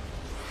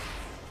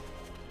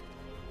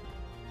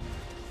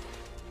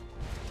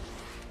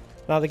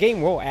 Now, the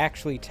game will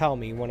actually tell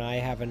me when I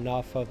have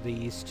enough of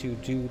these to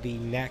do the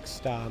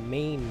next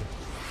main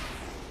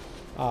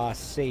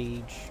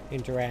Sage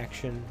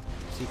interaction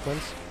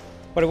sequence,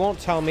 but it won't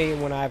tell me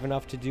when I have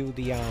enough to do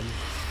the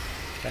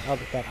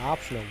that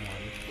optional one.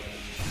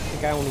 I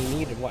think I only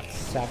needed, what,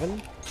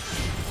 7?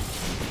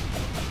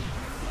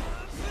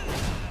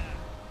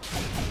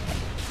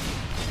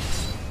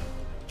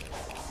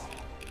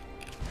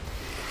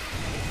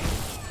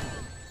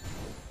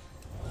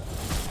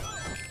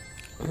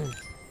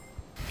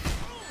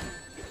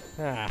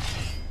 Ah.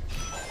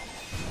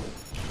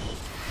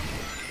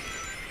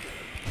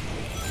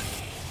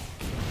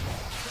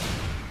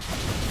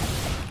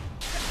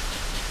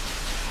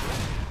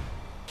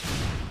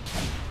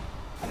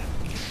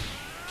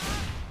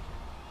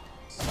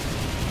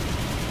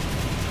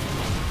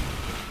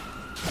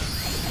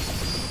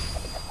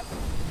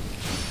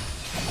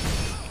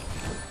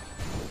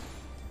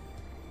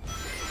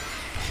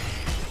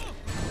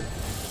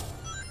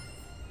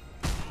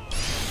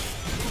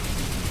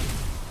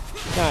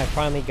 I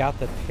finally got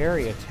the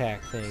parry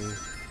attack thing.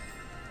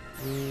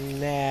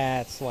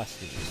 That's less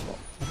than useful.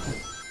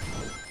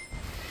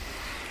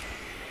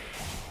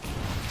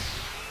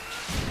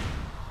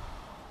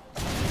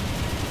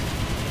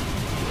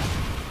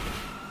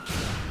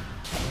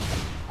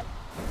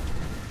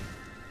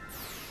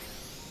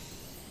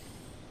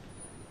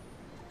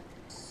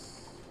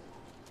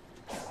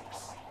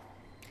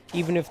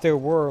 Even if there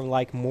were,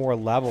 like, more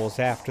levels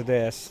after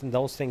this,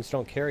 those things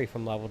don't carry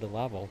from level to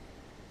level.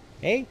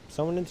 Hey,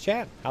 someone in the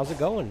chat. How's it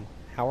going?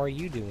 How are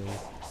you doing?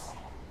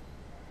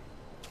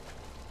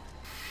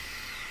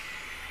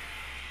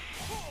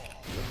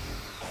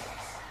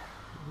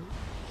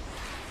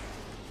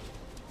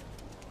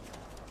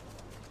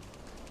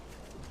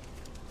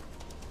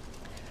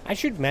 I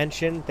should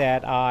mention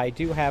that I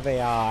do have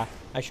a,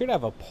 I should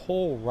have a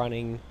poll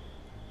running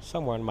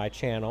somewhere on my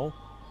channel,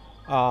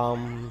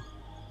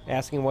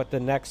 asking what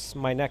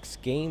my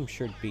next game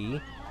should be.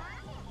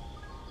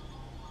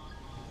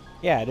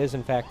 Yeah, it is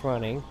in fact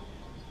running.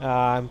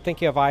 I'm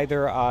thinking of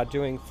either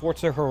doing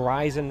Forza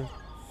Horizon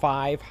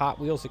 5 Hot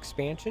Wheels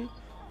expansion,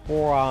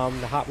 or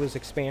the Hot Wheels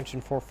expansion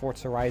for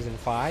Forza Horizon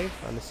 5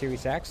 on the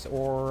Series X,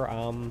 or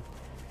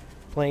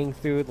playing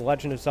through The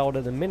Legend of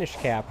Zelda The Minish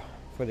Cap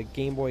for the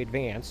Game Boy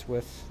Advance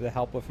with the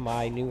help of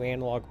my new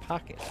Analog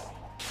Pocket.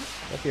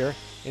 If you're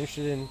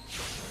interested in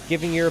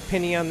giving your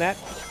opinion on that,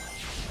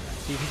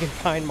 see if you can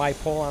find my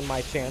poll on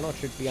my channel. It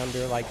should be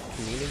under, like,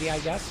 community, I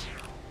guess.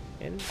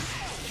 And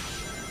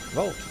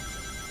vote.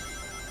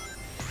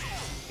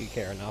 If you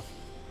care enough.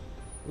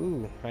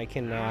 Ooh, I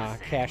can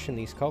cash in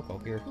these Coco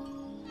here.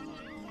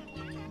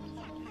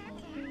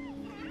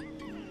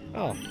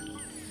 Oh,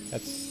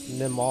 that's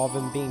them, all of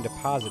them being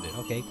deposited.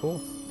 Okay,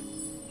 cool.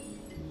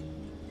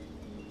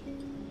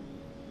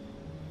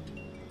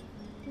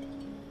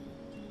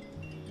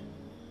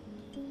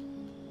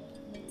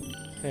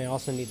 I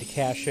also need to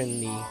cash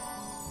in the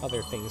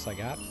other things I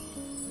got.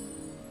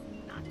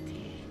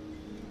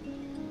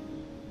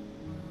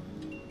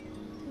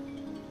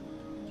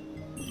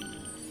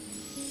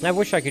 I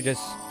wish I could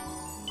just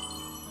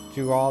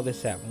do all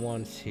this at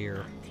once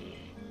here.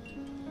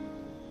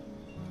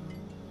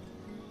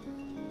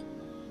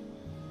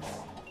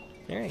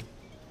 Alright.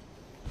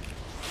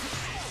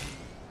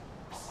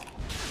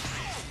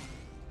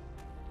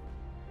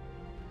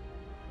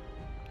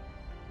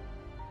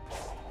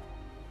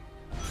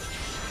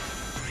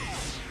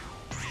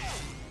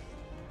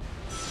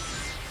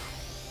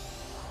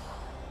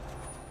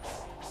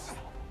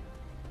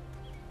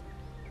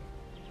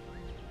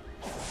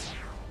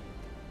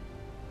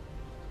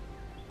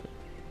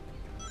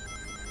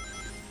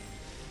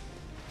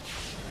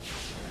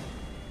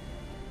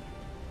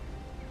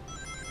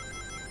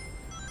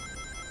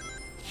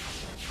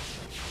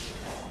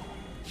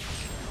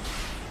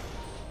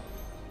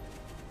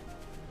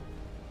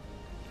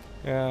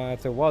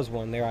 If there was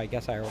one there, I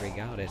guess I already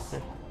got it.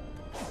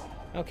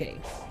 Okay.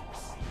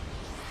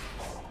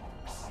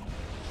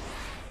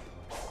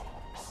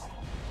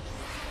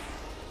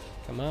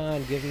 Come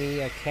on, give me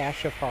a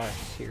cache of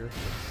hearts here.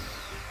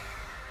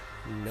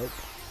 Nope.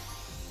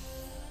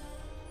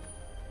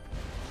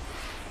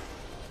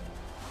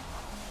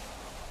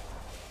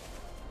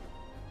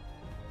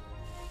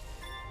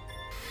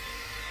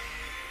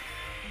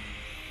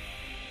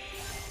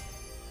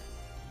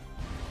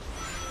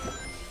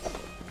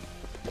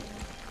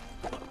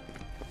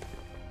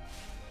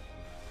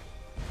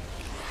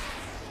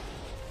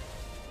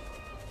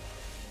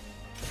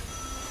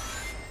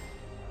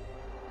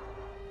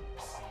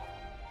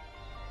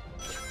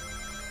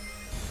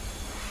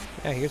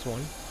 Yeah, here's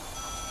one.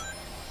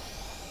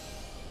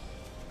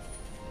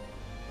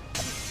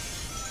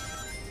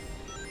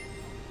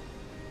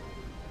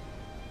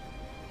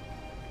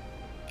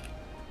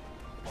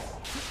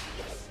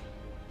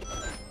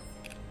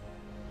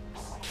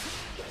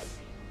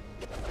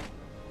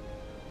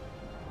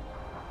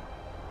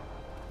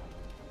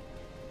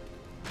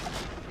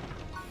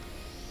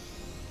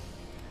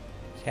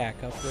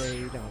 Attack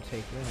upgrade, I'll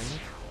take that.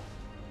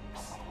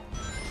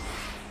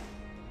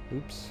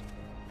 Oops.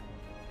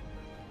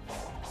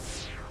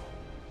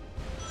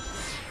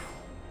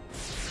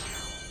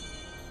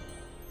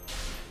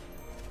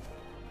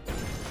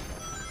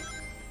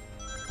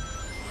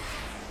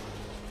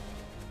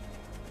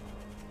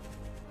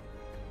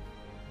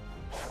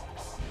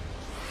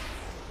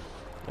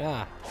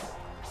 Ah.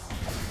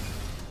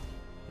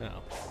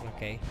 Oh,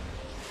 okay.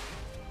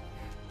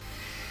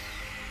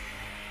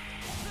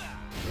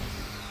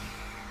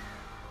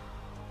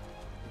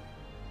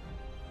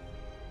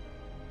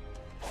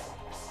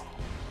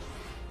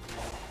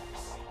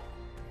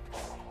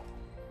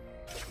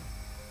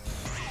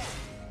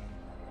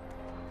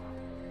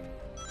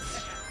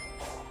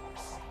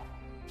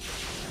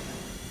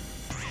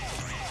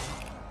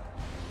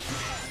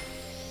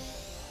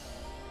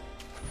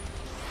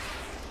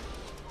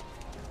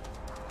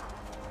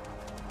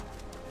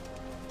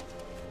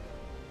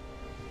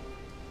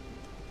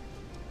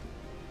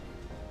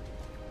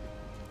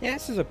 Yeah,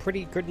 this is a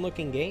pretty good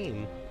looking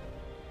game.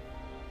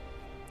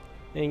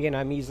 And again,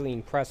 I'm easily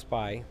impressed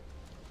by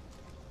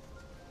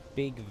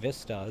big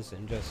vistas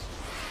and just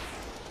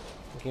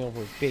looking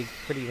over a big,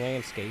 pretty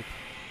landscape.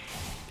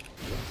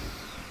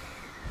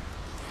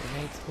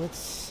 Alright,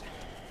 let's...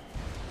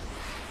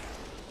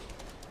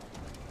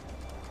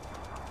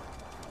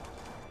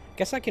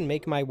 Guess I can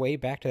make my way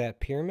back to that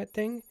pyramid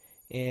thing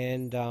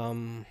and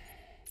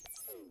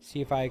see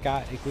if I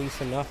got at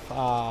least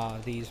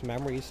enough these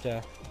memories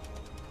to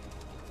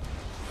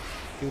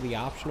do the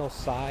optional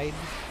side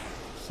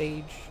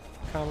sage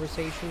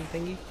conversation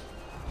thingy.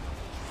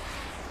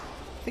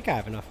 I think I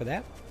have enough of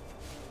that.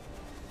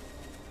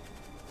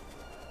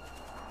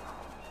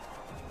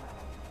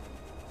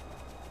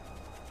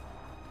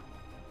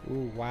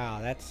 Ooh, wow,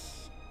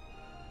 that's...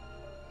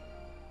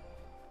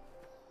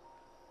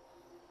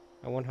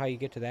 I wonder how you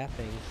get to that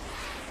thing.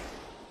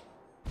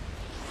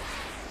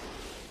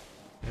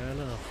 I don't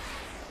know.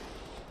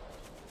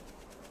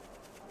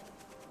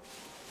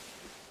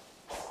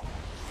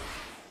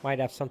 Might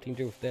have something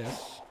to do with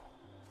this.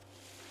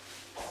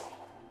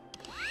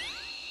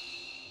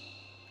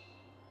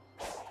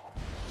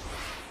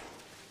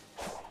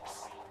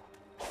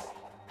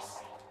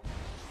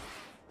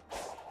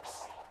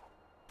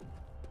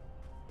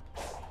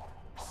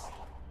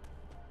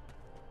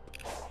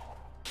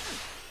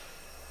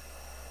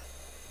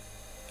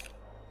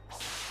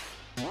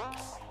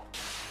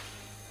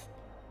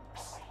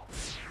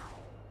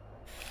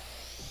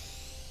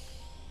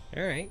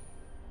 Alright.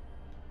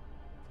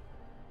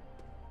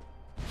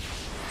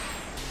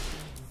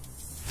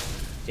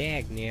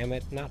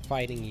 Dagnammit, not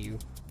fighting you.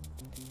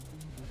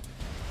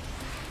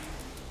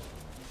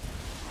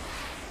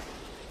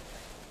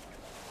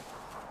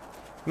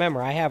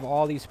 Remember, I have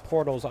all these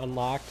portals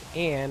unlocked,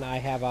 and I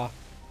have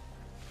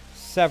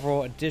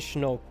several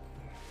additional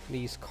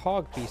these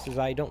cog pieces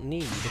I don't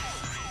need.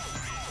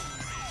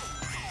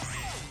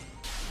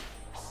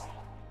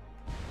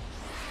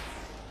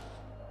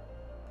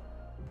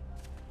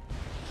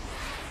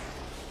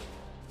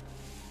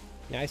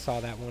 Yeah, I saw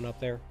that one up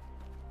there.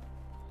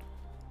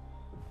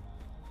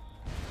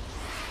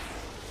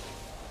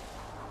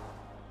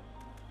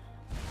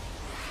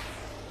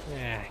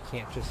 I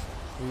can't just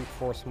brute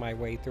force my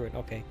way through it.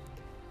 Okay.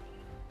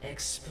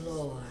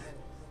 Explore.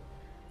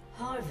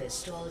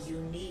 Harvest all you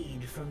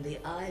need from the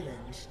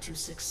island to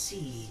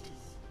succeed.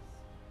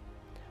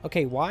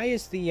 Okay, why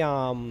is the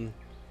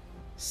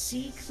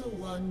Seek the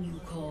one you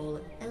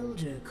call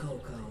Elder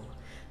Coco.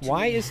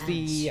 Why is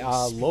the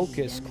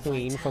Locust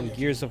Queen from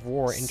Gears of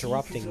War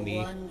interrupting me?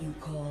 Seek the one you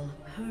call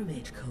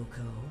Hermit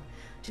Coco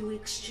to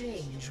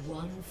exchange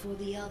one for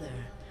the other,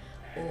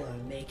 or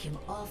make him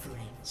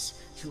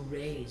offerings to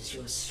raise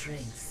your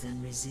strength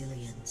and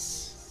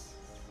resilience.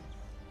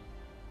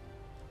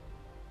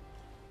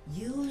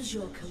 Use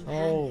your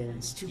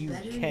companions to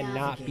better you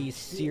cannot navigate be the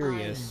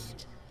serious.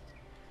 island.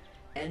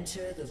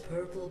 Enter the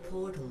purple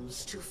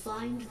portals to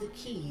find the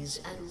keys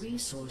and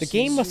resources. The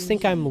game must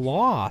think I'm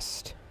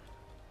lost.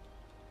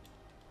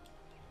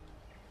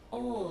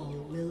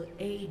 All will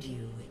aid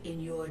you in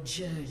your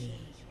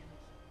journey.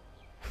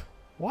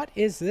 What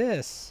is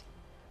this?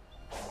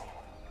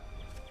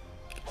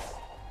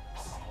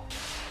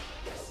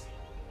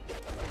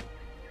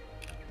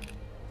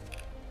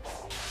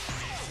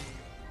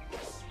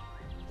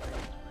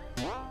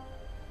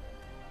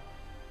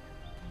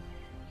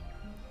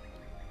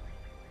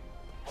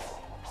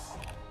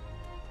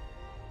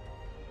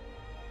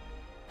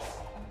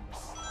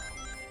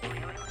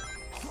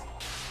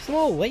 It's a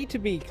little late to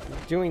be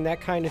doing that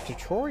kind of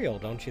tutorial,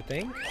 don't you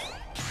think?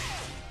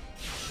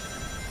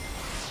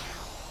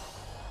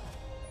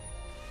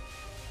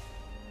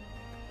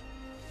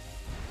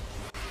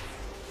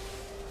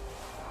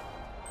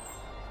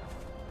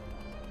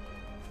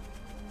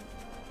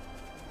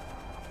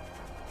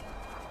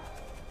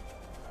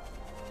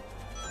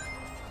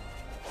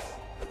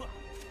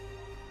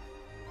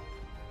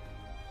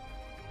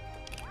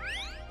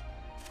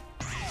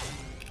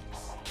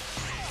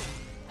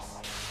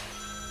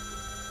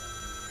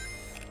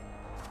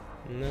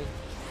 No.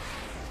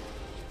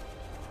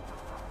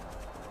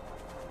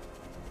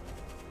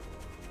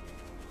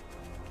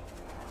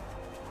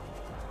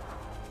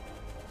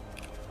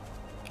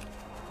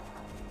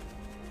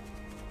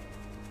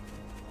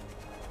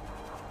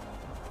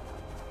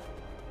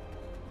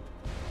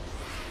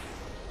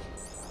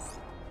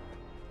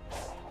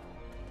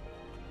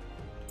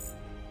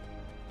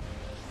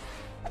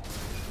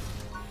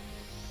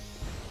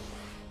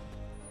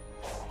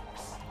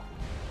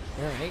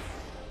 All right.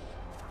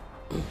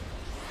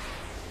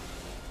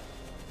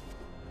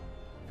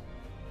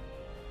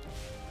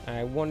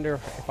 I wonder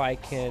if I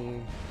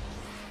can...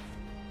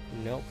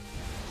 Nope.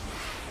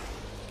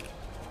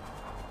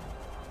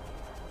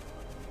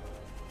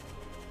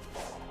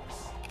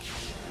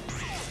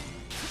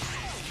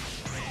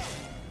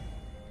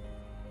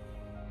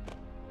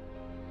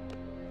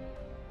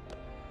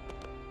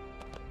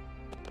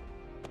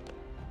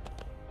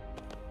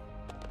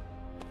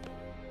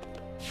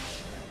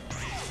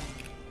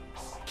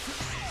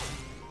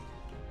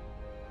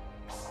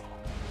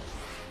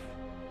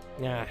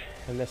 Nah,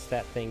 I missed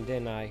that thing,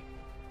 didn't I?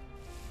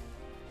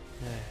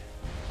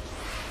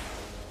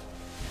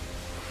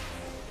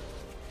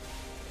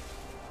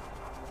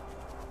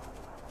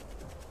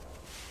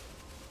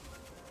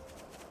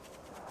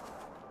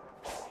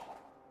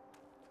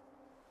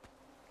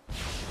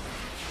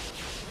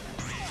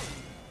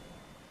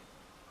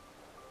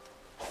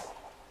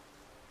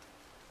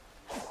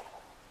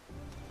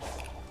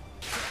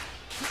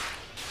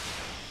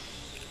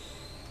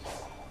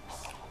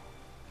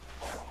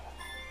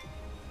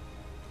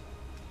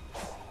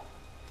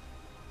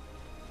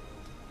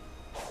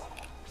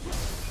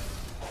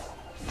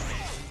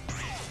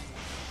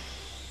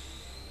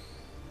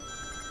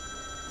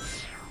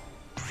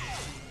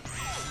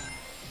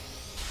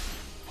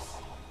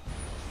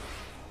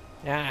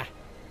 Ah.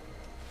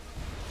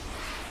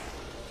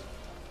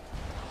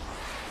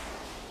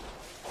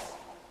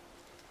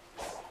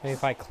 Maybe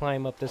if I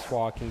climb up this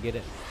wall, I can get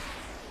it.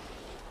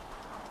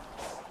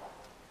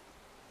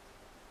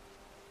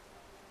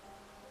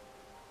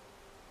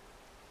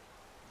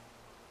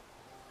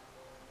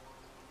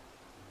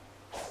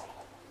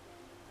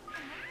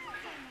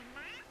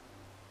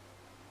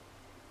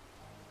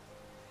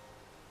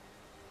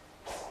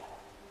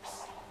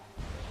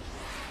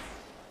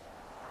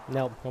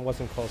 Nope, I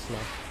wasn't close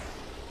enough.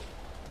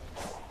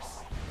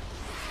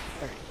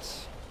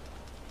 Alright.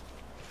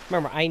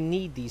 Remember, I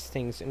need these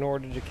things in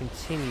order to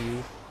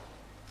continue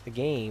the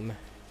game.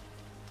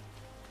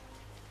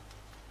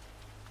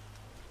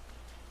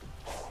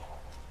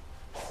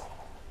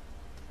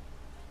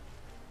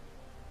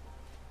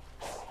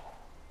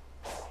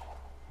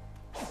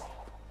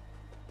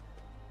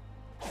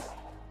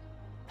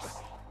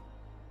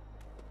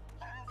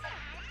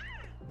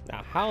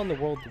 Now, how in the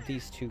world did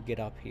these two get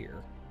up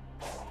here?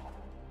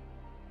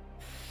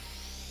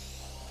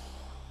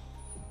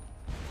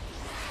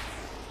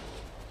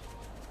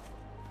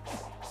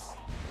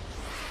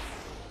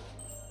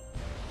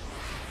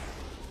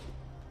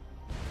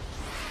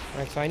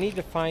 Alright, so I need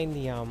to find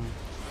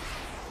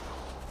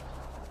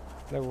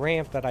the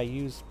ramp that I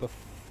used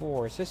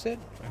before. Is this it?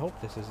 I hope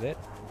this is it.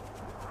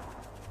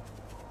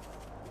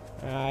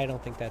 I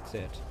don't think that's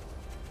it.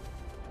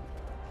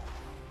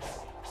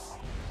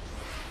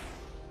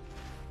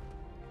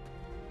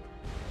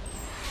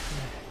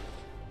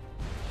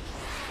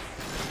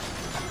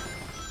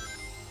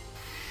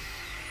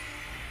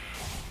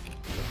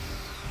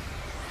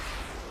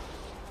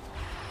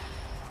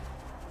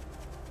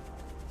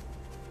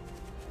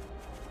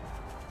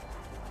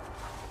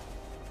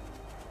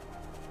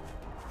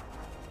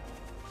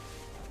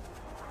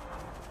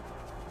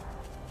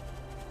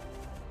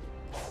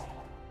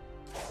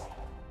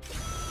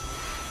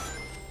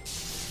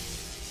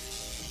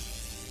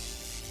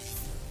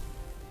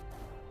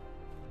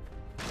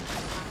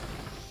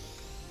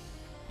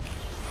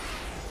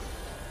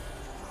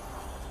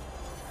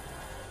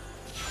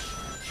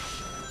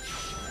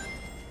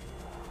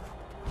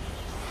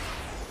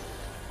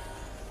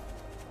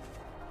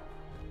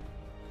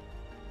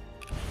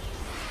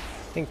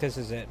 I think this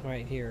is it,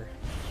 right here.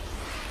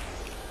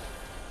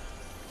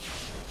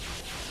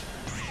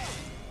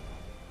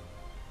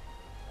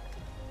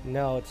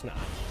 No, it's not.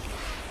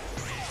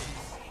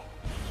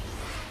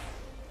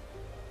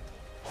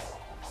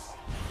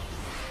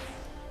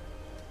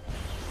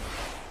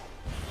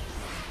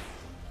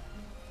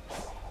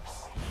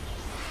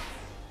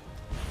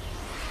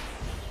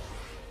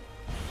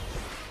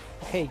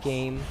 Okay,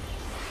 game.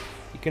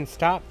 You can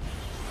stop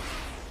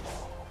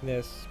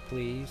this,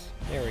 please.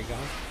 There we go.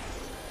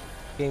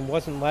 Game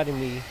wasn't letting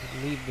me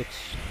leave the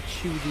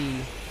 2D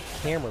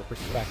camera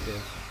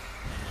perspective.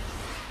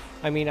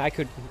 I mean, I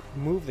could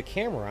move the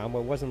camera on, but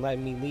it wasn't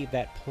letting me leave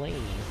that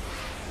plane.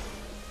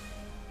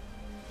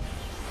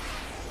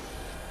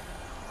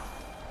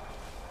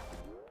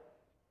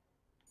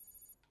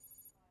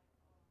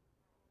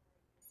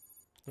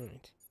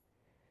 Alright.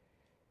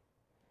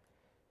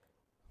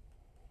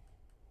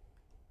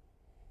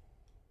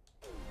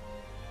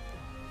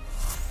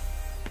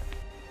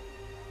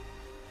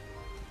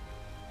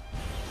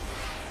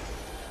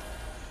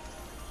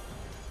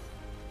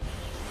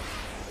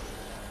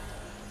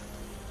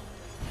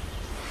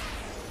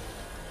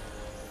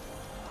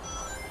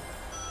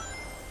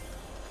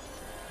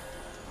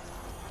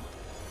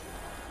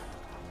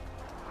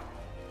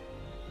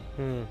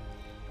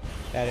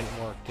 That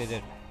didn't work, did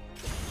it?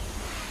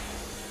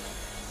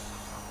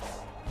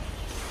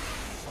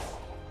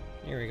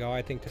 Here we go,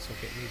 I think this will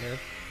get me there.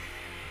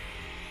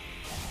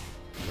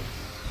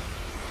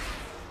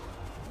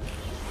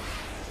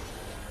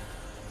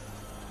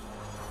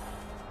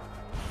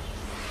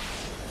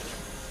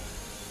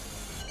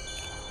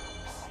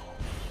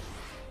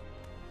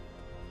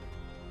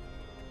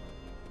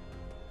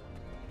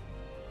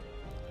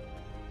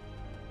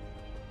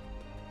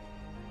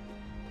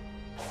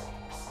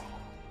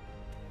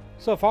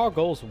 So if all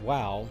goes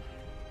well,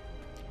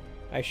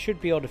 I should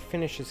be able to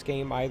finish this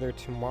game either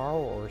tomorrow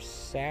or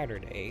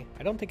Saturday.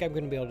 I don't think I'm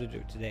going to be able to do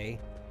it today.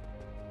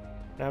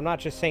 And I'm not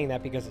just saying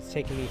that because it's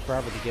taking me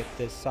forever to get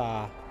this,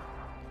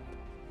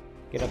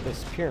 get up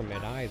this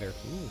pyramid either.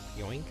 Ooh,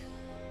 yoink.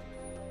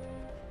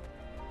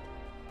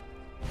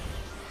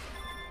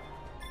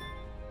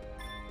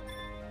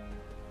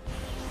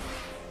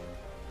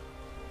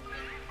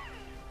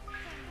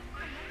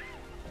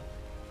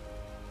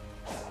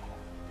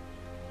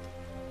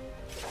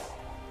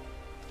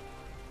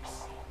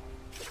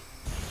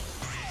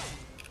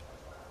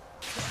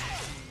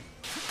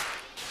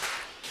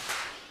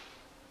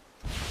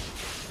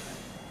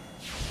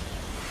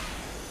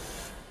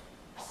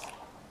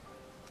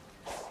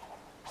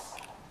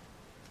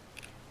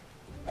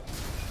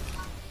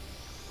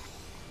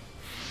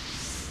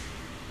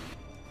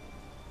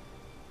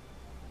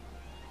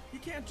 You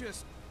can't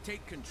just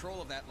take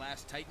control of that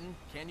last Titan,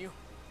 can you?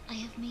 I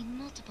have made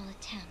multiple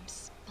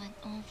attempts, but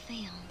all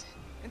failed.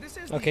 And this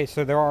is Okay, the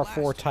so there are last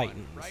 4 one,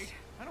 Titans. right?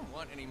 I don't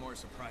want any more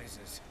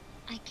surprises.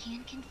 I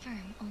can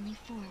confirm only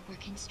 4 were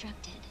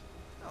constructed.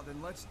 Well,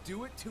 then let's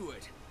do it to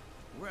it.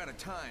 We're out of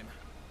time.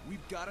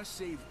 We've got to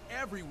save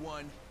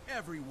everyone,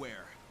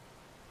 everywhere.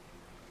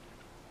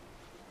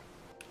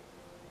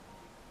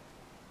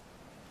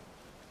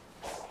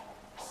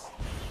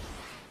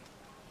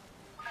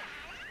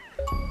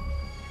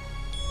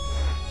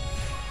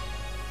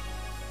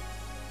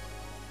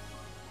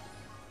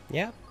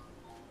 Yeah.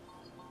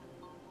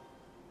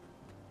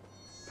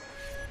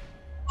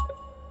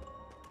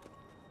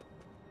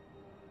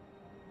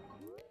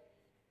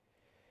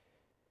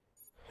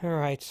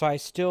 Alright, so I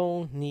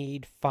still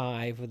need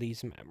 5 of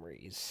these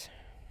memories.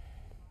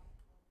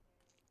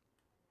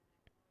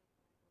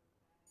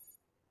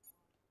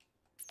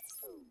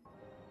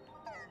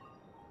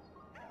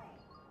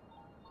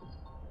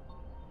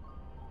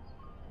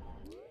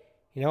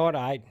 You know what?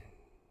 I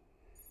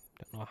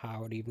don't know how I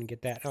would even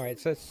get that. Alright,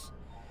 so let's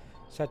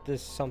set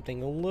this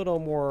something a little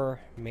more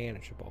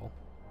manageable.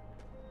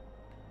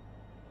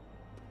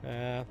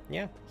 Yeah,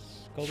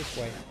 let's go this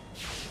way.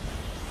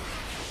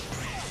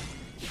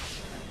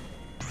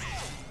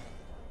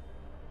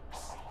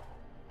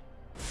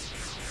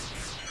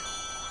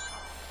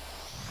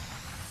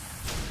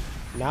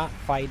 Not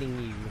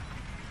fighting you.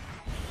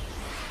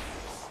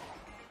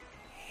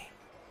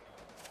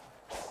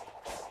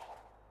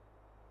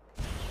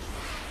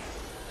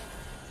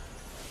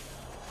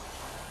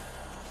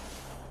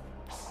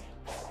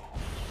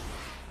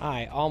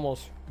 I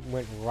almost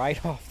went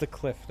right off the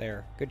cliff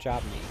there. Good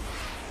job, me.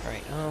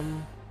 Alright,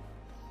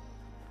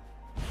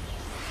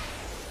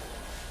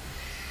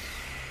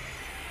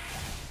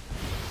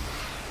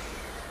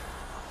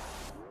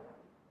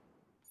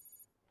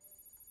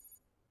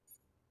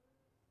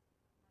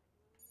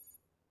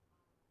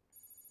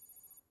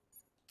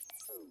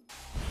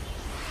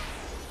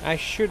 I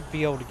should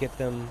be able to get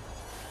them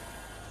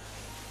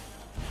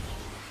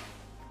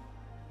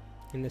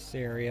in this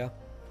area.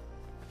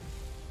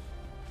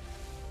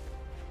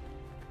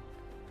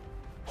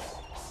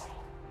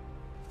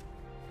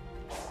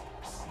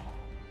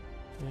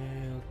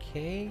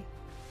 Okay.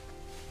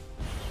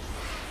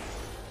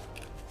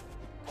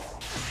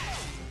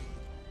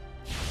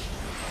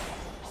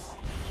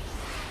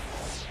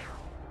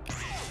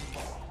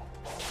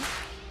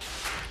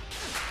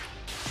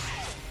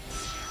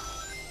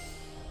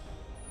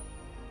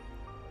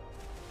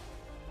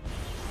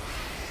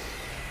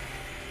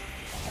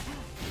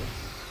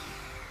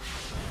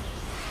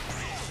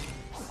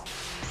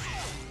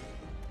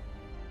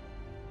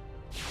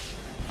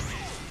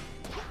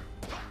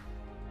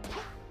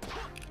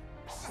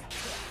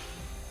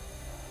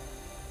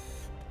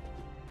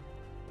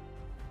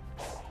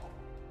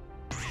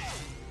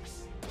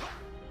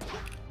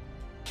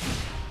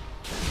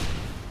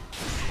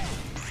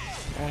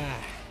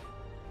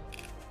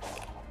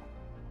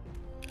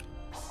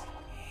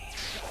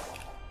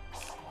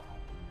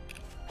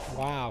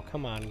 Wow,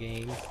 come on,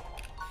 game.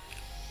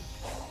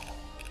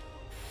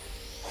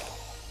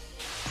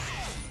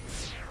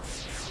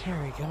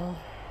 There we go.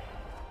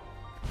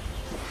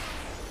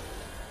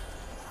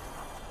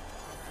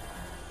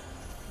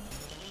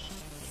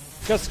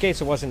 Just in case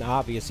it wasn't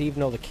obvious,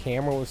 even though the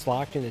camera was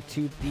locked in a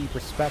 2D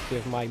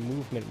perspective, my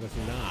movement was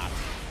not.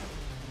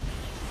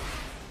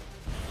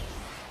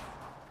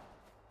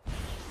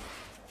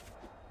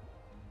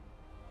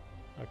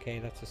 Okay,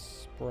 that's a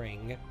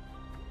spring.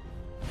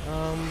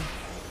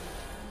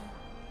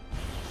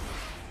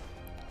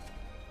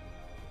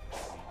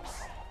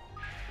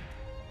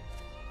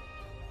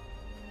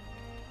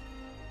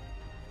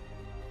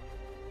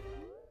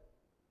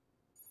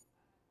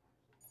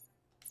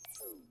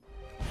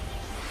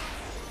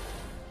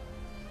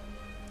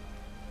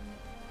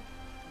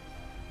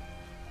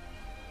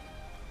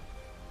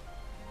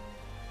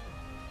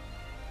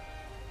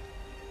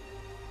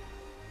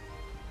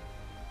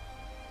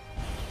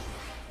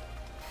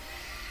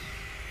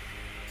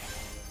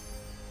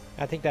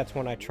 I think that's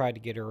one I tried to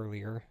get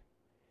earlier.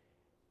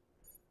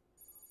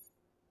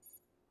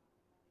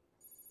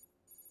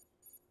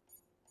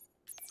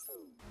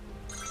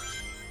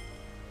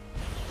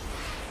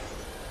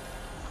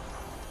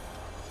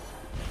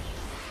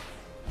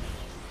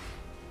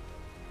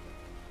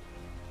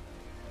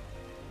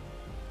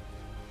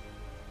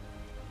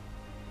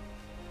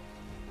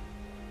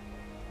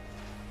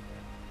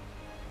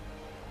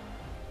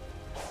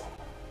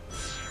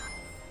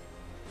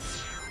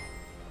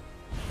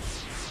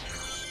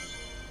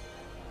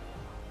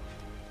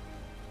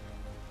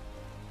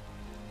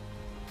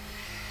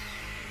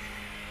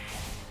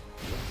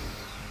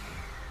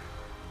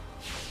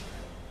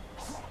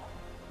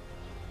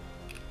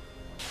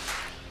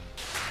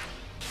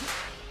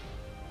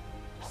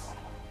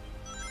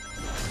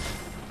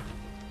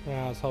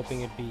 Yeah, I was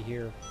hoping it'd be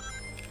here.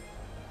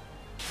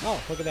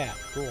 Oh, look at that.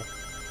 Cool.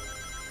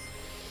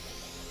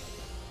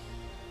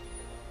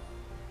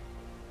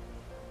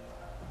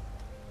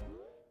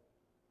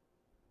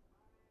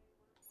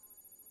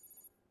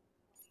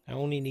 I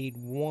only need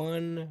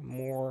one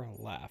more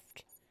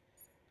left.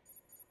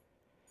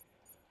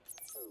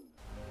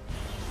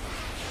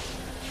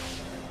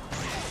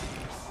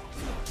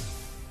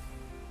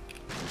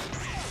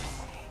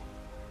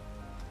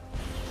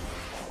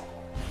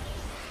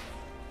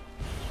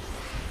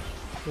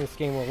 This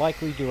game will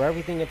likely do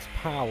everything in its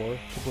power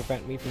to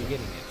prevent me from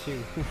getting it,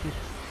 too.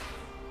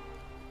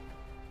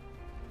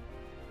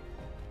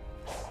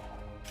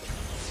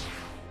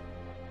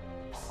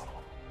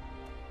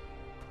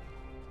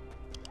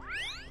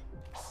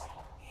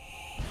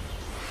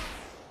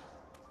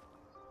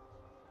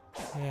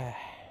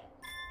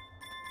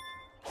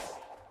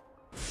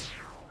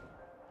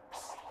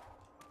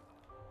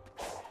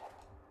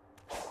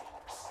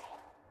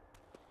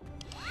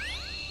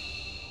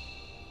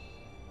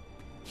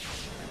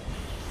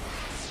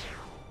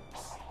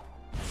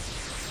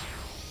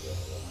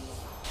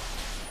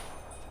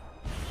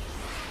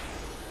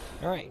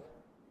 Alright.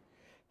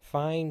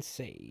 Find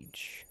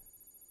Sage.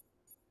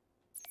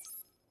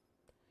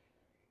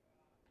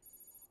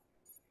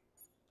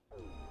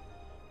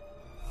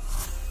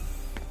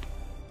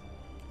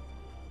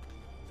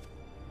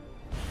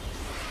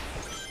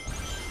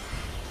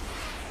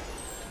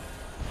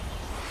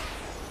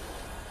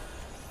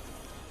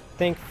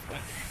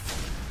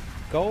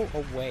 Go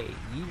away.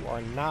 You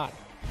are not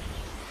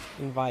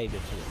invited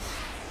to this.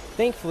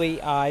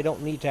 Thankfully, I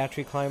don't need to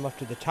actually climb up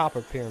to the top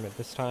of the pyramid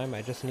this time.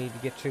 I just need to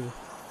get to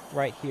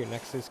right here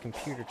next to this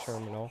computer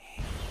terminal.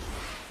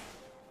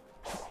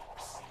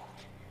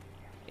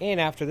 And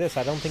after this,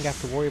 I don't think I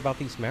have to worry about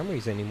these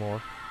memories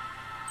anymore.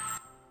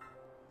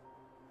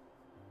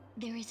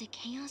 There is a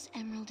Chaos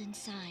Emerald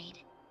inside.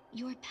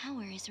 Your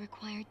power is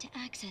required to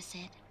access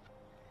it.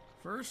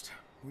 First,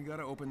 we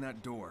gotta open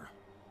that door.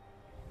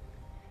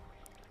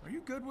 Are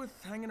you good with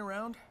hanging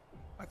around?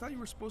 I thought you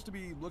were supposed to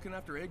be looking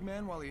after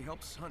Eggman while he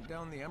helps hunt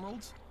down the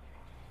emeralds.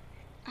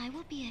 I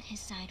will be at his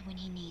side when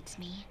he needs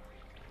me.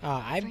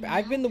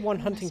 I've been the one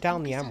hunting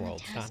down the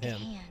emeralds, not him.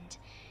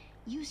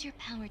 Use your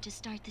power to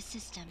start the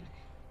system.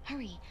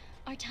 Hurry,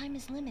 our time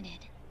is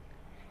limited.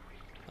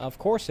 Of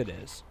course it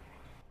is.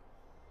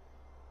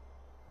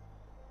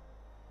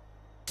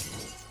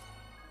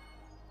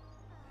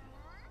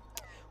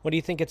 What do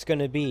you think it's going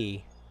to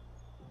be?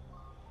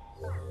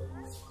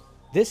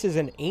 This is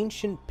an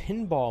ancient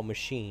pinball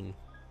machine.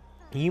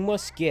 You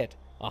must get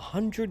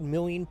 100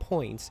 million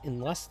points in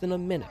less than a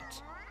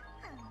minute.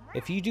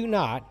 If you do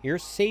not, your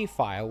save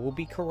file will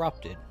be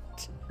corrupted.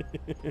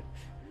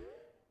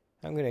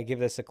 I'm going to give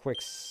this a quick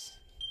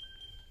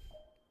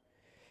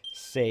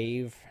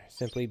save,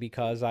 simply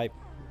because I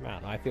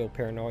don't know, I feel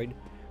paranoid.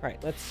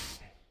 Alright, let's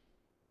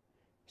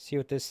see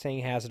what this thing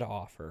has to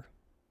offer.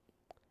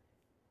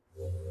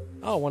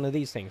 Oh, one of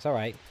these things,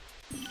 alright.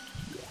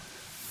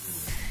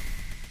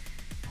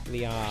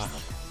 The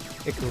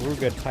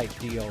Ikaruga type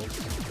deals.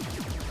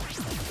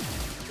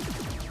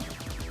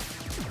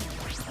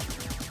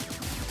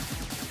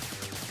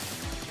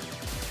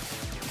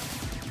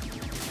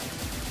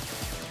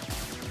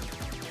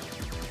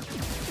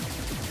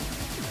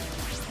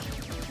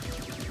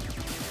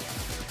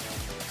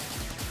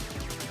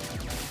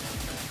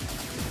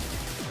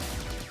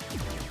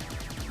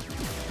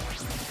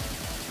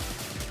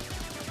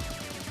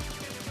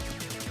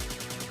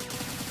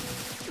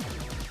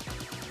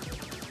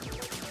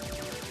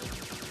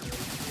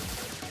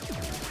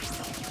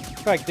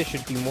 I feel like this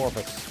should be more of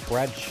a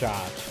spread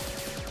shot.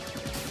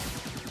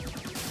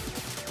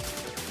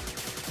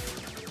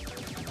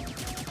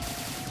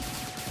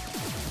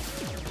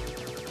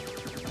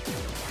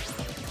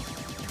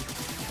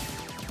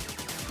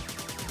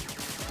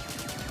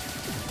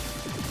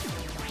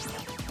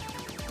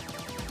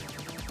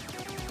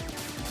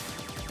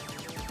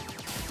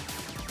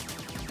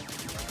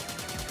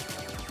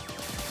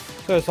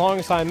 So as long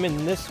as I'm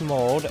in this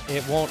mode,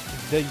 it won't,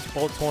 these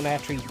bolts won't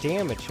actually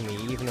damage me,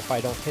 even if I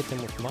don't hit them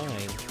with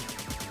mine.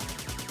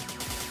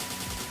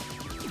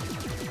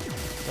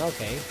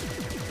 Okay.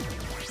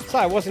 So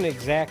I wasn't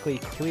exactly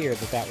clear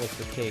that that was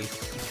the case.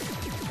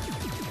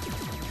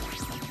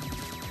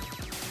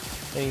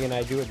 Then again,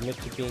 I do admit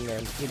to being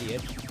an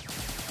idiot.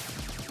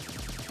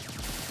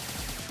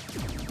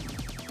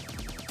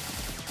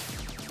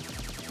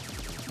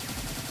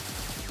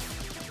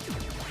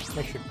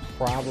 I should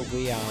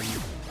probably,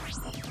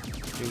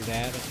 do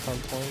that at some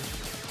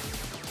point.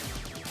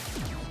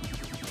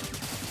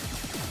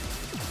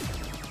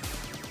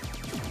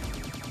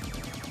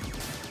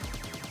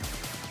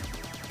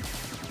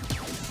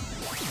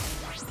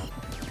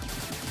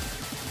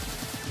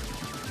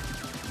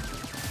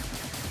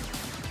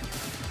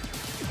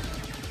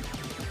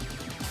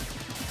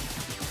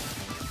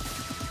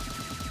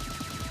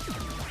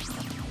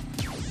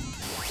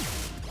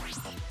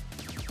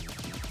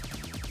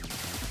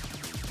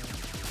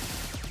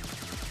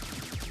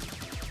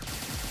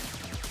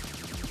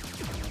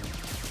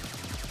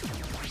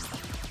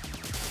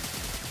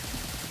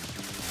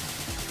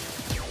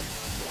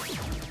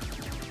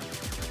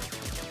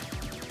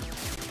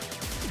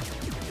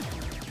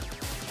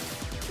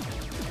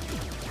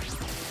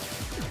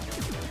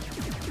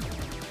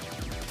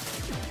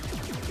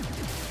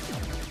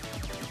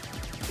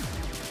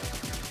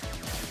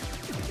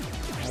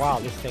 wow,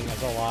 this thing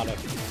has a lot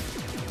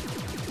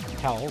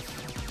of health.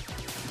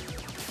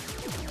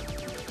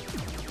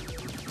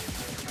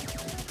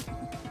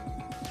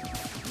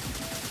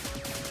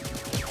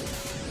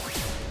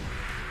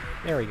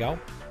 There we go.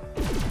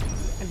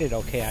 I did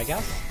okay, I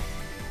guess.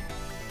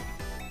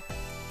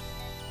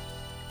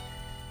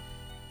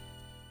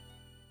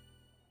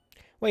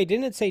 Wait,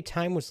 didn't it say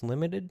time was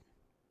limited?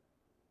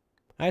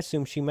 I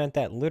assume she meant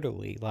that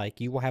literally, like,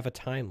 you will have a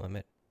time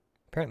limit.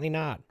 Apparently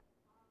not.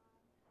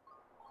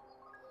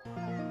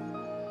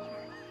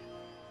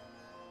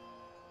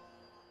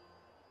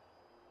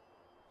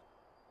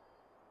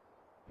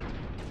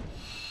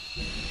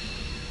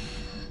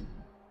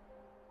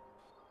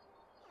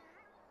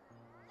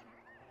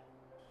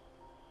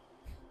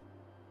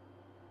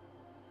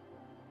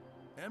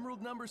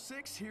 Emerald number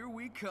 6, here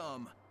we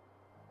come.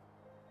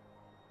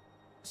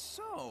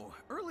 So,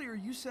 earlier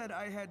you said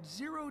I had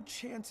 0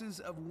 chances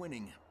of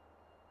winning.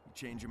 You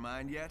change your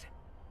mind yet?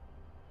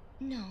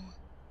 No.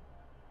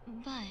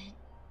 But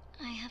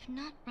I have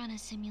not run a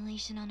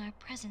simulation on our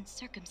present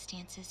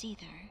circumstances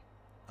either.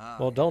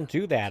 Well, don't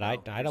do that.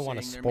 So I don't want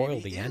to you're saying spoil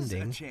there the maybe is a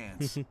ending.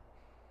 chance.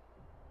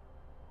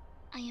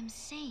 I am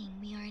saying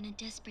we are in a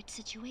desperate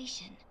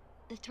situation.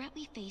 The threat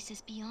we face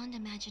is beyond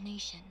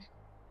imagination.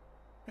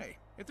 Hey,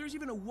 if there's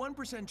even a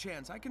 1%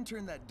 chance I can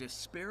turn that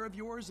despair of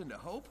yours into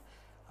hope,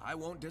 I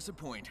won't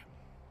disappoint.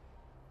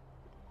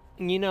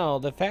 You know,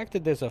 the fact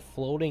that there's a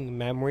floating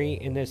memory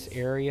in this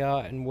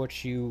area in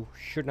which you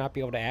should not be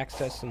able to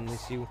access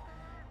unless you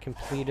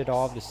completed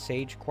all of the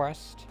Sage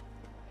quest,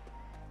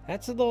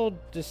 that's a little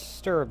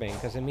disturbing,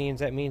 because that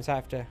means I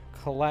have to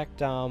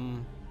collect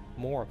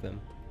more of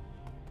them.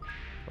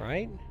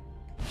 Right?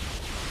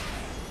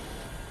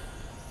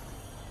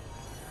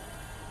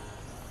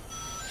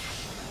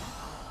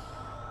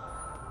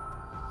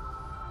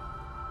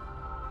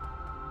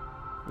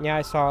 Yeah,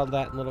 I saw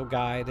that little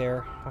guy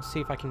there. I'll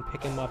see if I can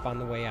pick him up on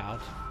the way out.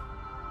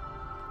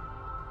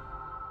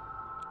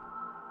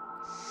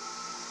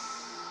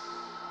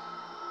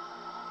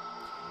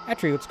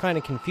 Actually, what's kind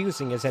of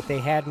confusing is that they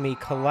had me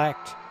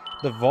collect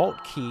the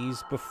vault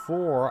keys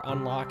before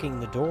unlocking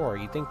the door.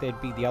 You'd think they'd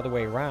be the other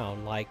way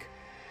around, like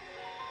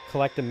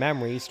collect the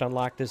memories to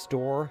unlock this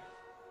door,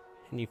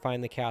 and you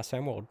find the Chaos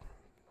Emerald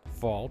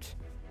vault,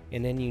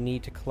 and then you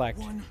need to collect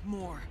One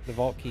more. the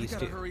vault keys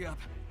to Hurry up.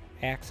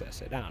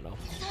 access it. I don't know.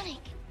 Sonic!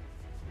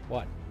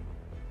 What?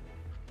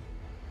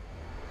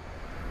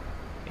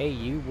 Hey,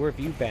 you, where have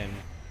you been?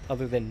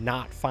 Other than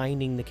not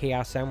finding the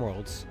Chaos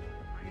Emeralds.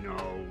 I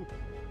know.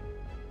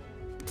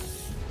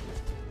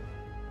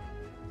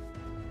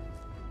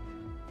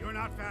 You're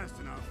not fast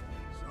enough,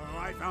 so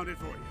I found it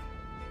for you.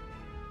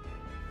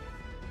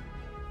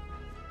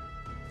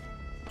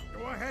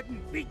 Go ahead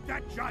and beat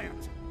that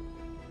giant.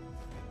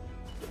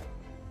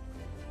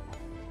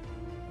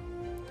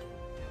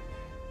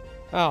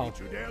 Oh, Don't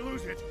you dare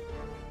lose it.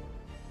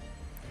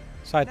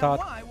 so I Now thought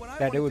why would I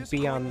that it want would to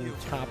be on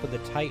discredit you? top of the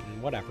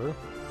Titan. Whatever.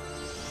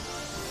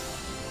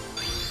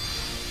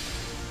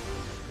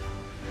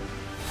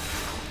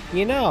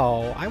 You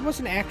know, I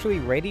wasn't actually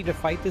ready to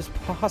fight this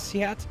boss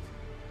yet.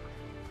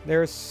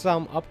 There's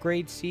some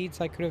upgrade seeds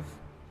I could have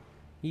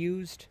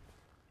used.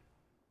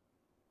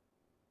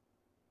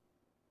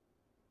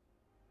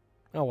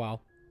 Oh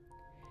well.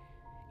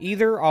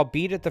 Either I'll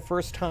beat it the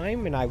first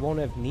time and I won't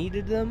have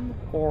needed them,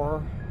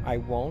 or I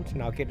won't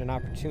and I'll get an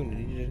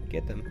opportunity to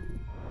get them.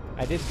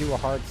 I did do a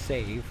hard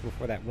save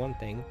before that one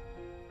thing.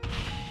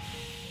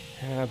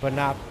 But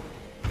not...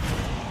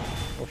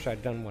 Wish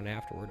I'd done one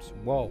afterwards.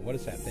 Whoa, what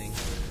is that thing?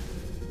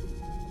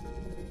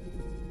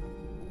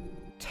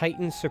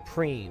 Titan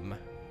Supreme.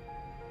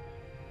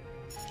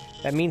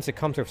 That means it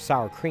comes with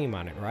sour cream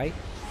on it, right?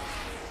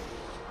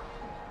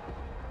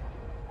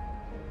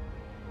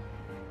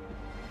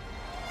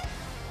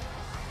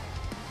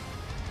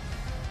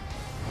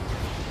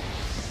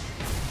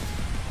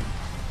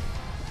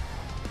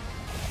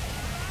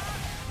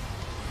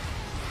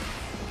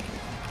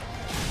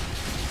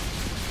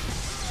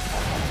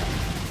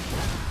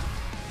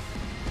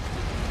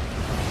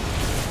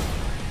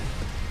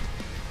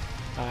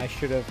 I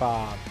should have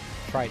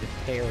tried to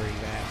parry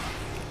that.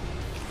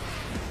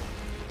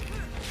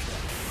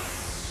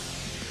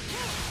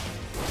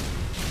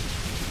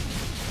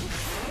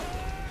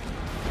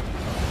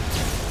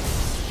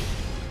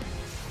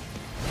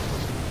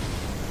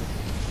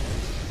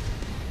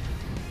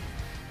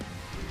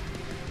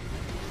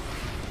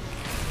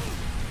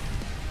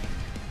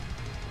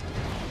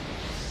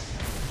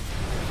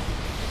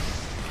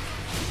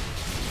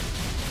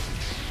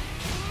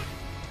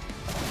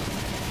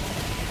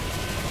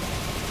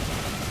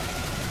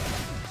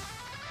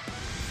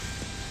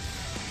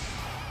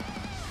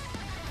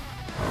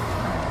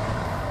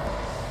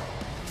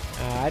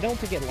 I don't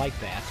think it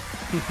liked that.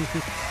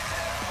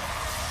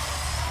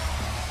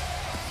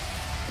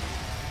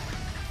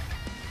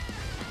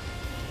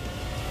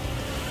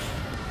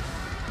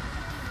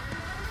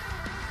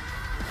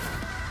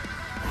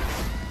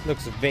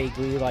 Looks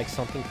vaguely like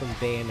something from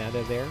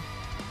Bayonetta there.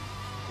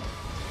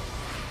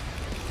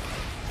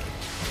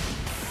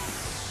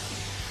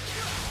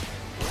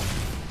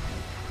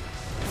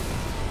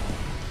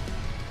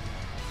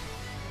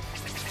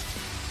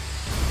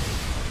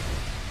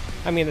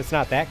 I mean, it's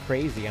not that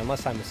crazy,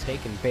 unless I'm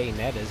mistaken.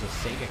 Bayonetta is a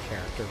Sega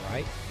character,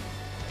 right?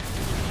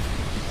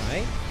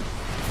 Right?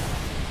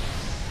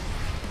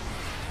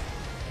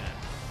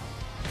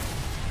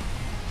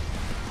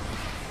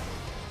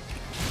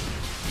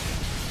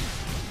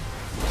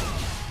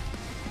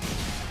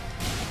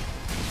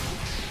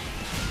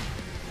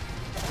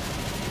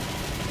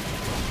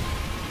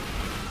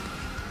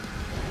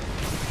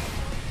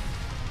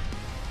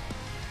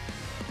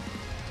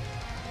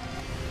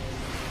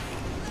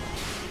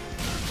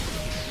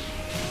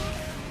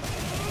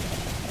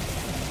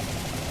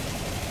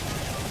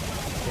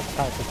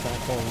 Health is not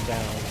going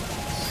down.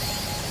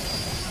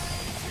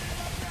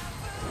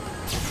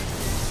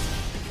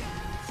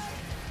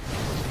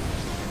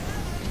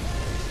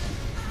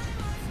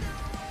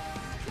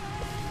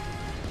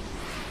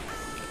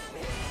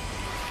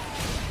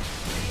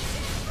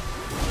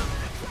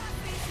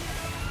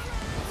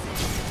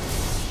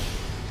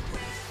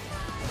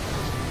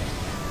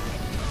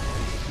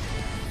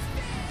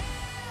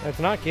 It's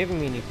not giving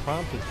me any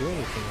prompt to do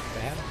anything with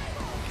that.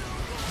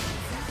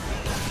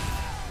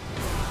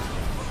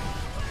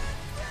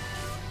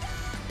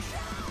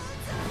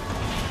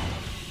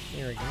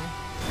 There we go.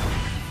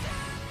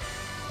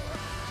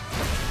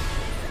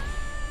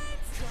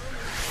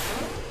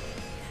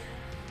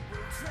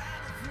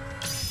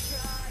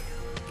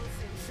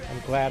 I'm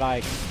glad I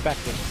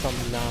expected some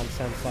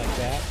nonsense like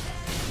that.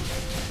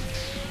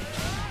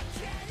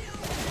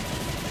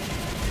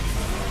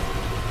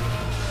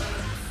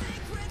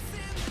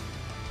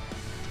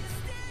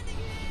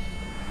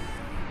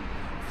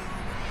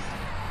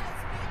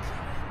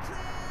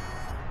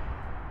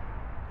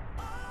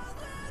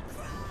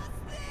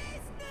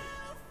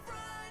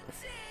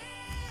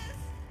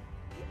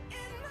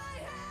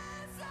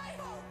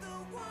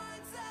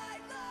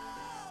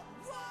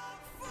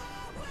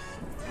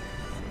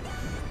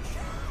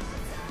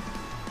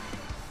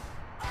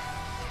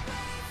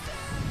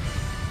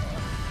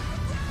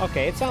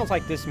 Okay, it sounds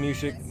like this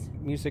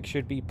music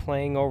should be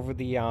playing over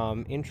the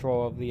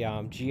intro of the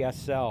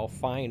GSL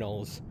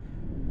finals.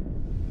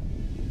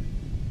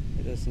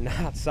 It does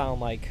not sound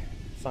like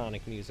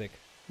Sonic music,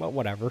 but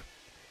whatever.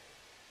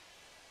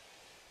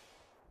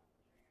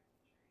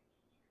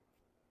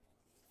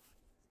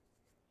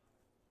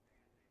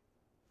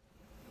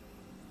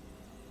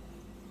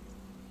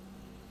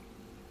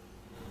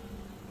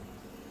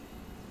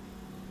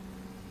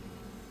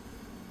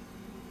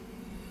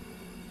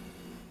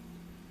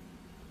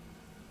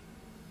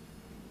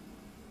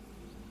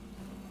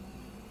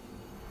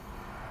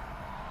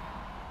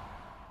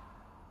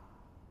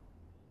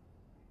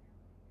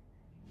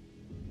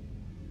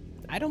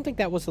 I don't think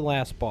that was the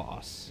last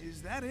boss.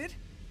 Is that it?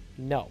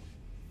 No.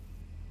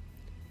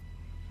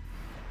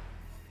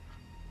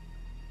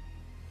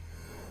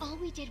 All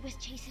we did was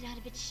chase it out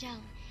of its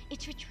shell.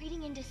 It's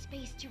retreating into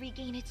space to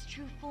regain its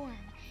true form.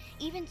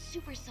 Even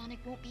Supersonic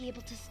won't be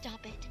able to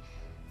stop it.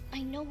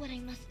 I know what I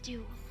must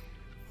do.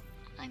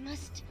 I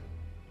must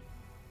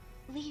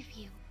leave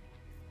you.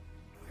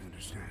 I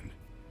understand.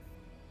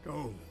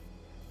 Go.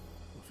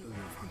 Fulfill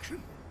your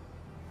function.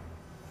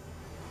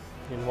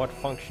 And what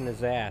function is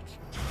that?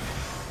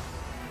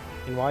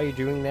 And while you're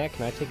doing that,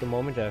 can I take a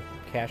moment to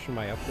cash in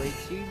my upgrade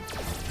seeds?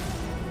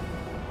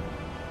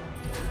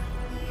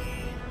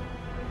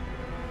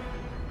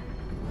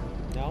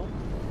 No?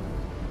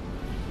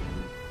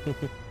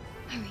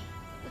 Hurry,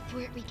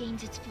 before it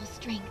regains its full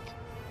strength.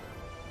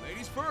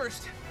 Ladies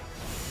first.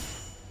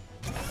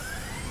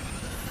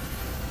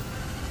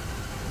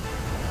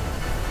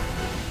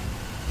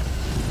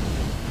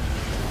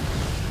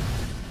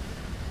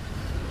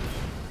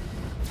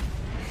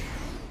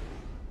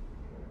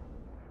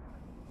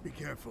 Be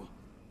careful,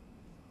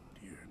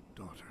 dear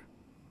daughter.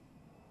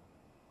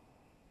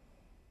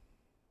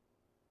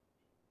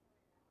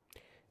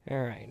 All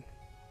right.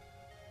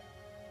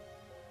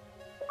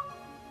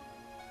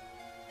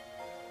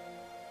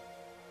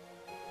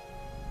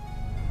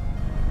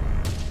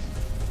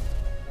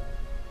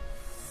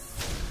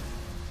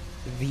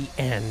 The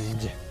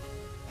end.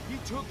 He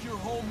took your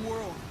home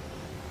world.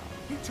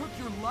 He took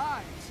your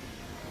lives.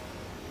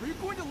 Are you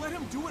going to let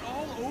him do it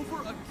all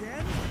over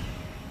again?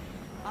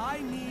 I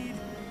need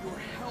your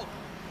help.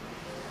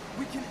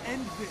 We can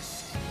end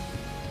this.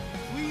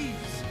 Please.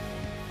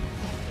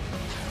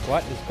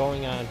 What is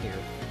going on here?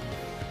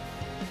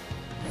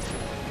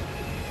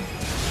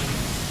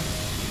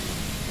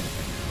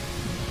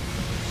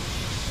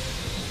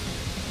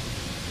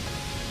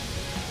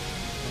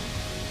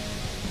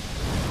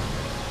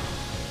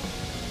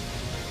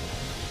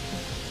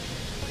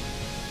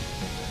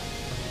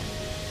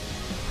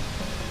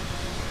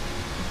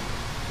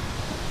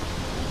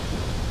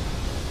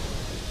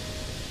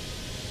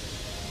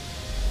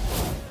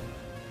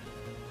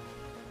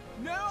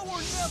 Now or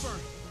never.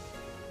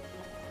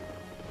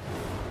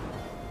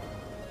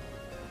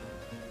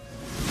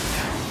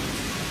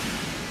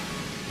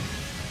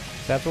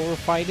 That's what we're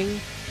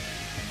fighting?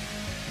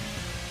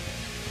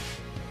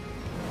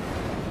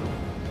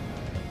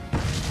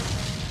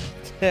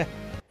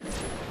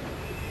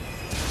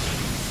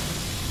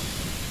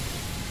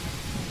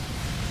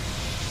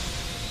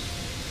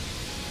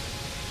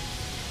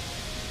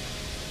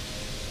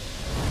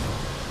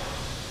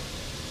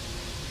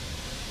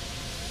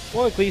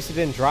 Well, at least it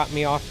didn't drop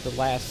me off the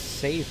last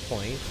save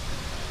point.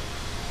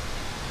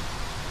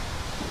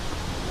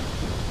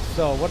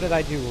 So, what did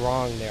I do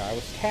wrong there? I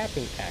was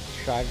tapping X.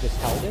 Should I have just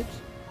held it?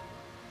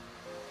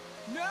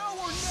 Now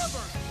or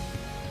never!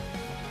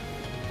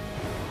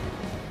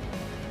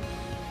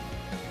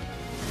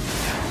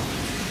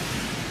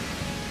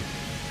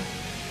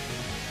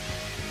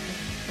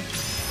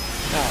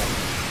 No.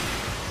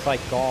 It's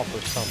like golf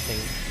or something.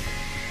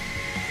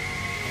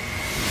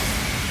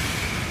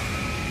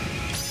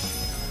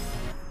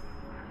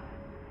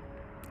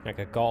 Like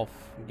a golf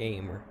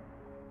game.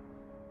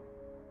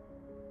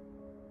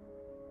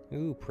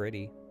 Ooh,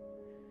 pretty.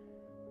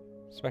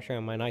 Especially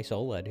on my nice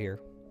OLED here.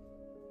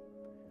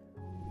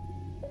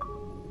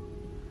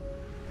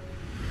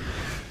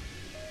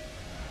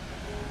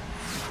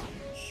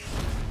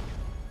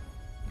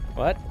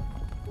 What?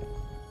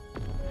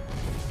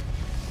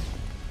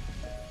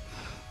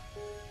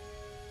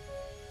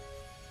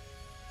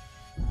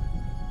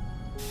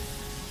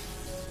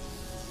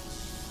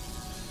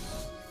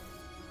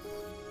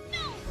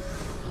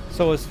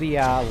 So is the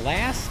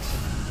last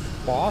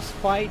boss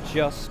fight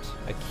just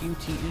a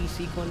QTE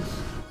sequence?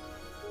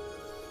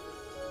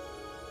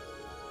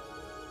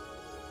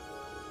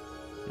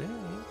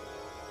 Alright.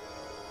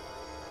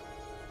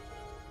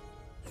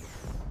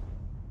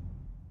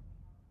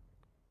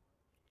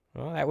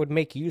 Well, that would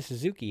make Yu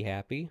Suzuki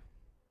happy.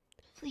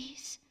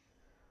 Please,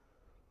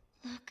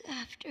 look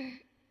after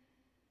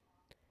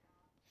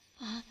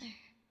Father.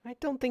 I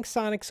don't think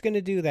Sonic's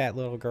gonna do that,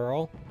 little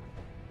girl.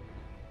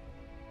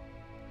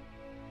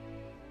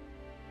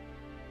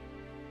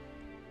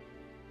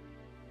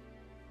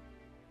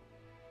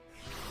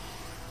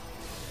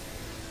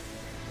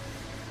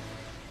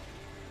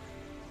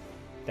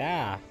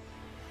 Ah.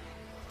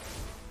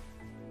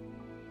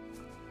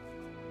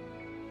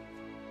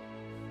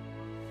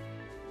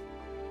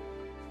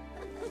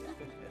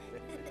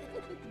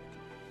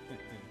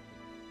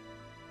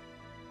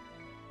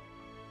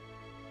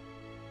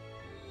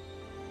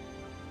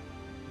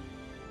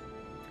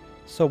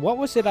 So what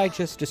was it I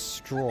just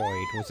destroyed?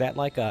 Was that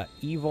like a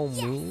evil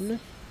moon?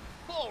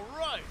 All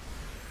right.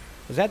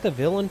 Was that the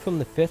villain from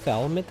the Fifth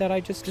Element that I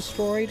just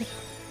destroyed?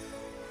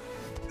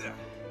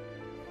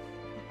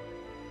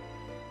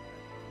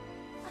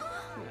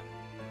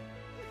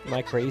 Am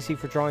I crazy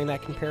for drawing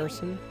that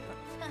comparison?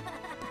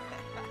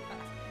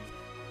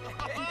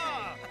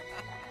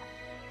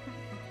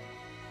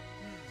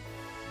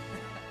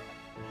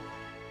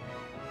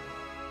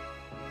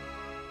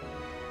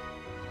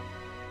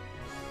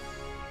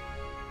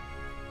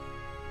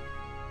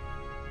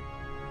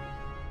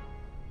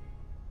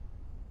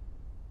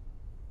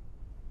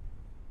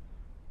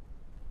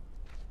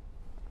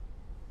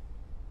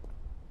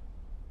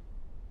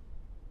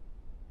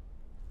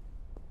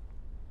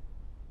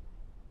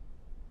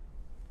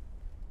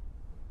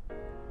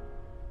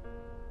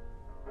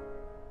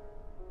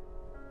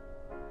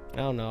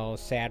 Oh no,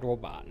 sad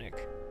Robotnik.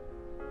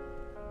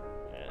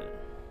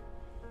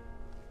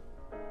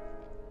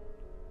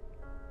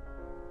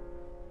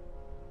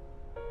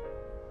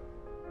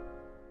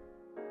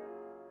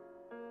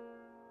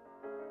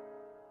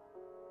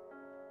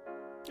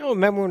 Oh,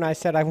 remember when I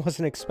said I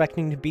wasn't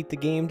expecting to beat the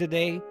game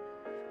today?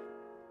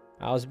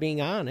 I was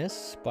being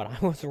honest, but I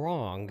was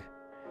wrong.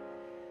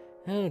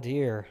 Oh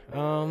dear.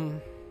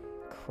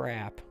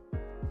 Crap.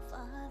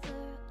 Father,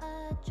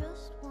 I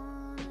just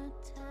wanna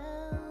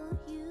tell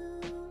you,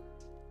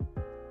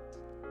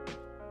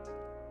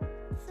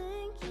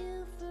 thank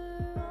you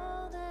for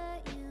all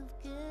that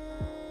you've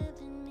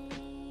given me.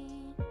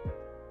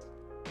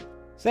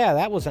 So yeah,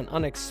 that was an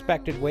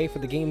unexpected way for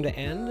the game to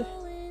end.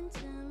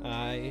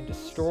 I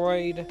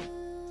destroyed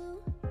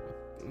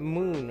a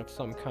moon of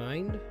some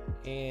kind,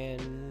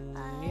 and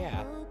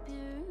yeah.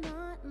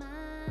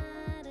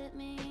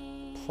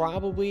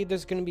 Probably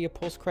there's going to be a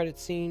post-credit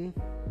scene,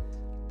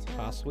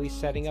 possibly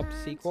setting up the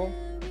sequel.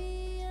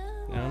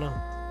 I don't know.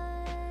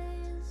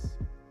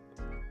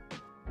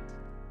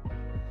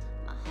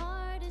 My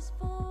heart is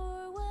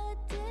for what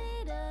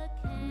Data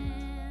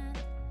can't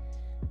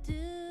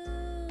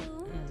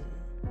do.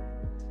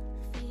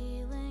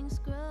 Feelings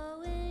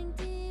growing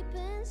deep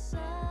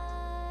inside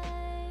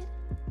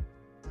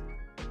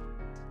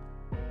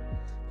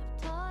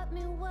have taught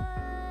me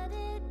what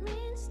it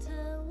means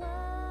to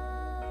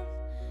love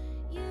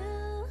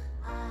you.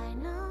 I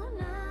know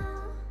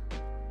now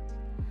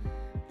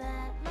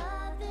that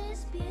love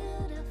is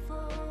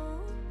beautiful.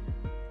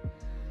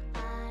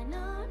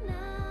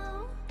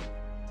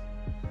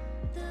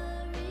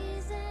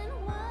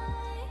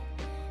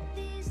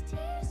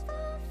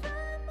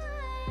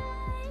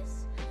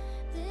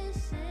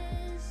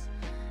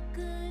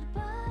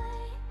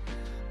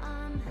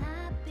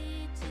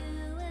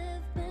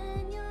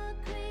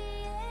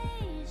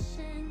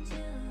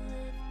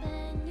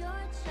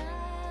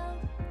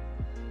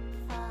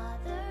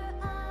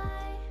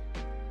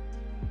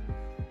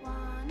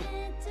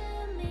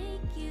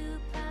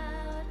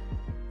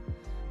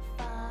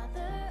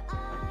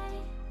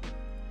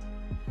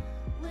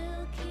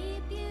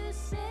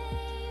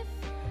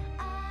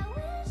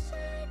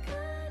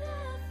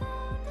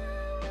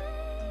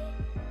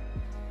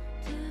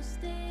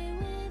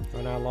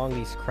 Wonder how long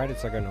these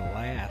credits are gonna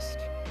last.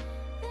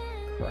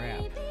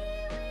 Crap.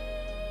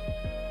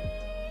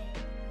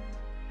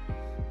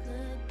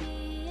 Could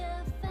be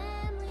a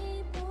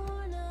family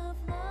born of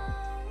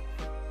love.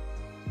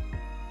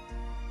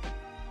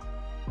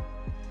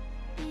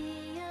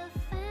 Be a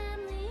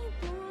family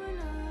born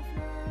of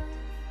love.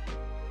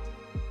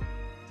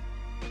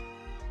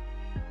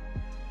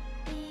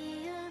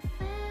 Be a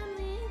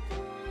family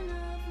born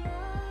of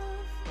love.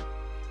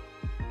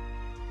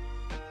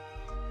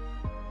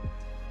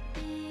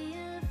 Be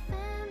a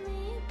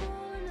family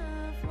born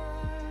of love.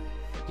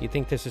 Do you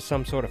think this is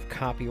some sort of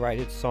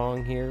copyrighted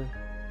song here?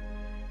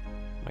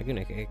 Am I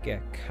gonna get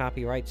a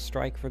copyright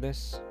strike for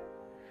this?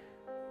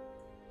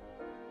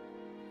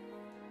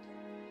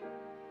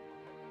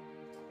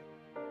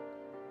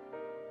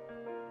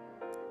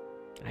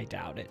 I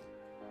doubt it.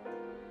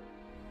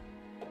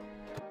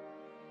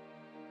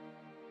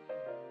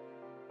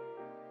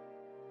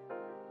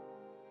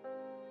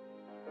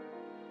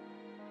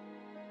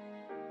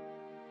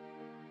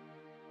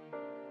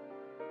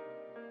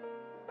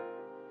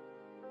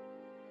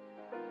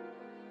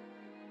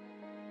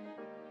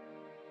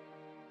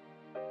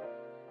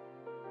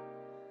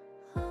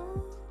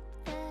 Hope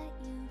that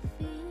you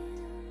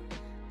feel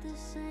the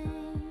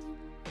same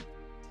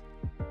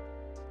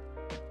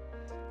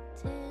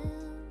till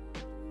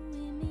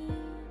we meet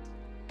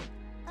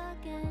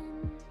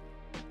again.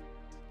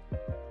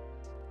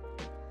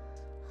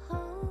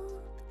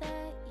 Hope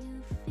that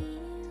you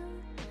feel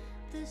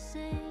the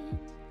same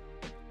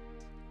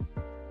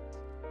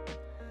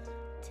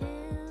till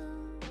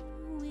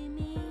we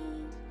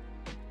meet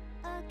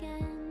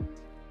again.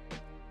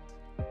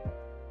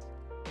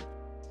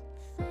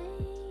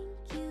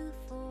 Thank you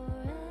for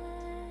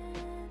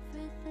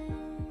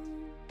everything.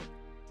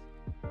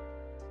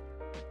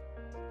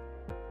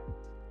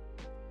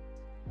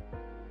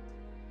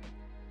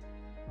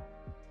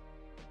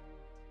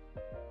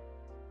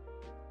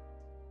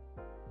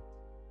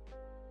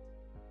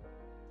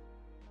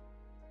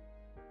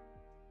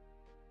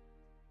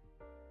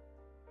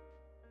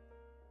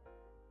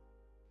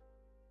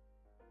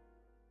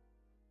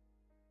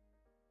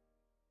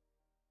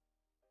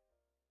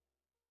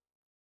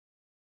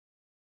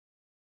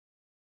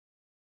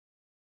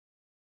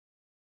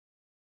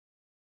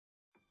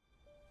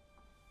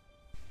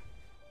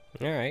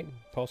 Alright,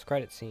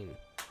 post-credit scene.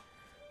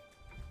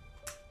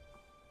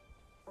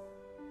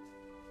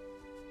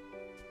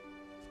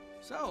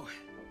 So,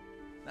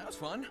 that was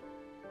fun.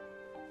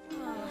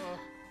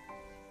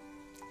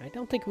 I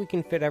don't think we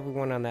can fit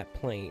everyone on that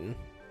plane.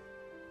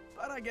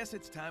 But I guess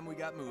it's time we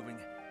got moving.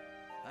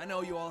 I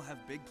know you all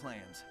have big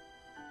plans.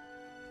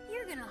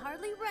 You're gonna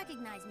hardly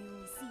recognize me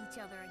when we see each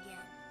other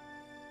again.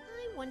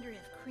 I wonder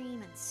if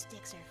cream and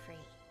sticks are free.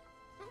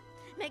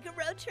 Make a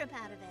road trip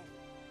out of it.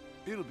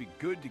 It'll be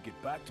good to get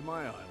back to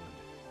my island.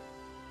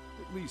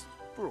 At least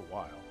for a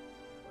while.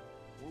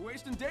 We're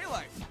wasting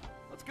daylight.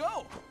 Let's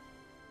go.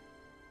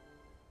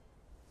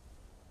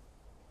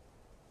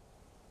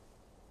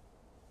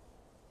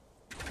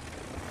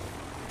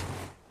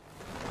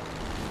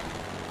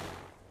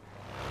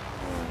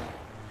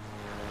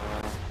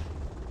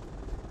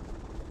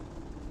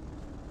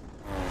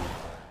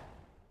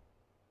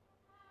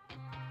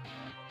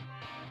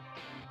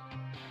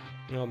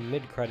 Oh,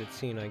 mid-credit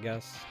scene, I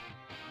guess.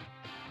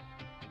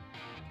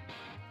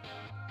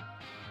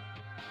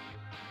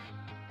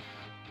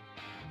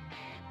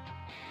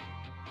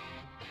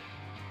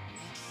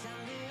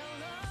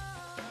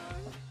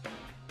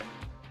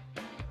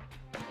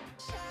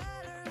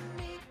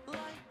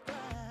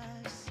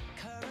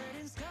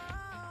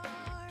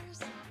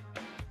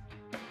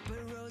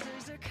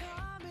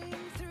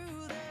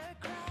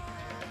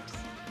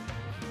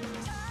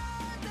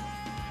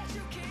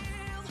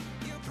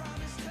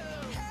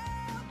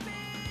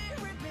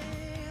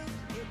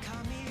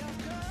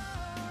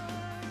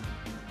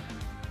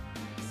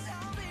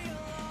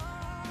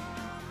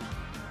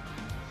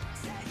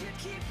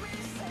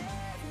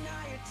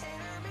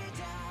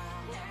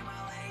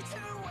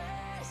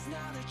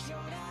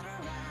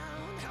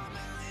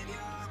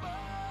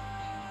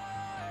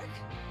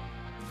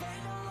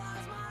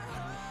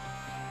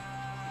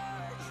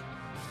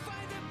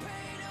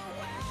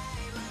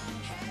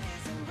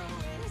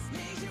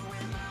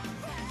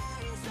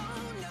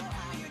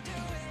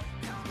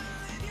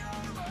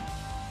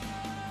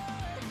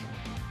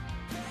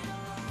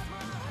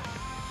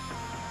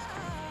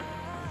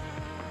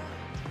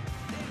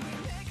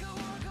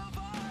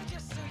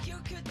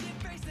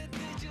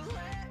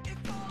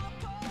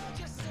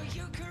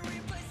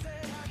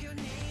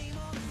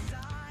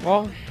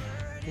 Well,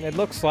 it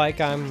looks like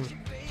I'm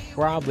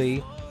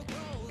probably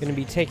going to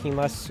be taking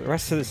the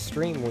rest of the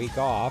stream week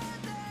off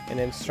and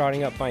then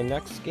starting up my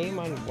next game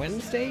on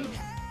Wednesday?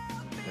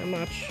 I'm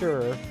not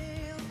sure.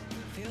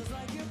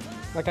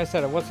 Like I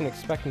said, I wasn't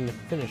expecting to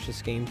finish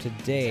this game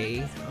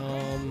today.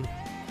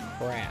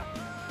 Crap.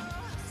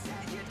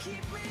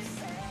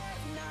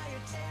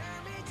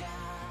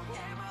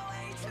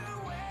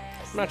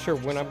 I'm not sure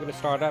when I'm going to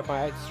start up.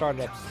 I might start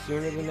up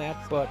sooner than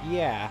that, but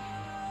yeah.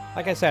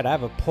 Like I said, I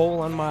have a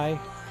poll on my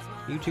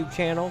YouTube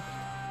channel.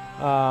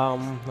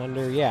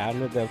 Under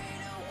the,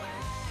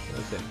 what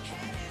is it,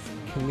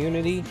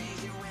 community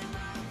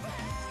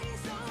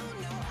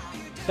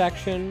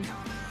section.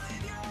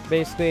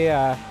 Basically,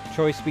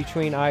 choice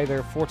between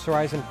either Forza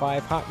Horizon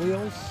 5 Hot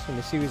Wheels in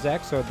the Series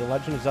X or The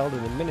Legend of Zelda: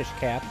 The Minish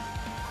Cap,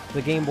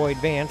 the Game Boy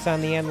Advance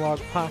on the Analog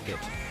Pocket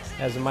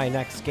as my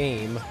next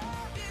game.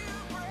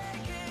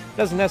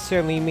 Doesn't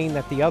necessarily mean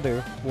that the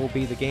other will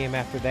be the game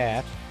after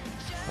that.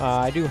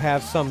 I do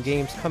have some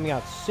games coming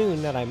out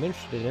soon that I'm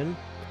interested in.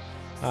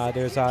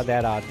 There's that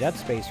Dead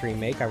Space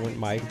remake I wouldn't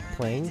mind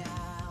playing.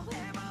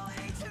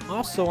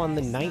 Also on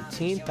the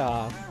 19th,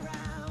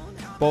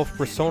 both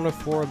Persona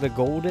 4 The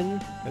Golden,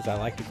 as I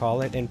like to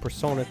call it, and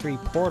Persona 3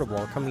 Portable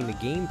are coming to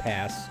Game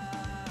Pass.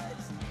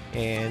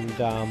 And,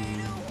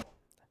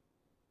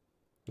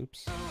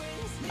 oops.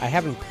 I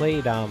haven't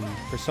played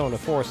Persona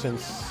 4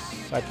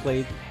 since I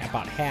played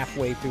about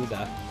halfway through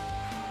the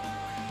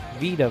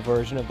Vita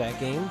version of that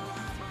game.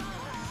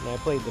 And I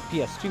played the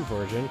PS2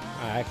 version,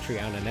 actually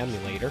on an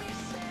emulator.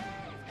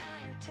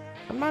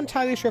 I'm not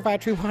entirely sure if I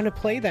actually want to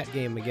play that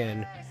game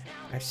again.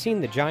 I've seen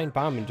the Giant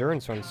Bomb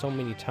Endurance run so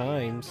many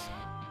times.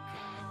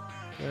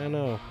 I don't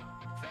know.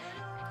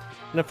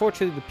 And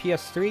unfortunately, the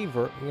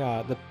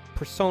PS3, the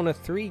Persona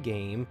 3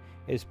 game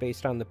is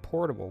based on the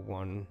portable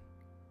one.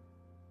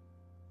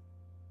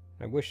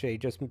 I wish they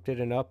just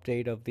did an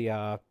update of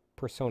the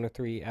Persona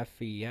 3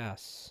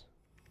 FES.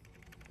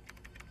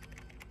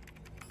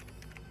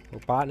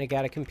 Robotnik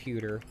got a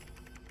computer.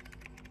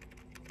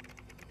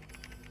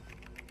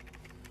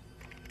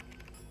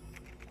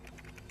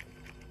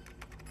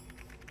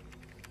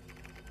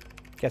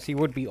 Guess he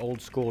would be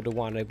old school to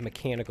want a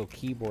mechanical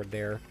keyboard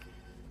there.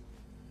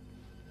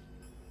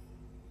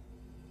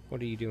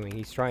 What are you doing?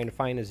 He's trying to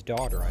find his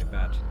daughter, I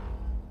bet.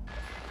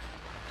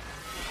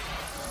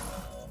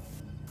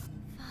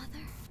 Father?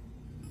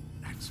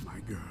 That's my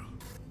girl.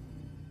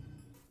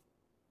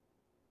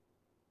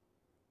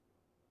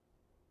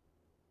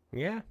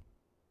 Yeah.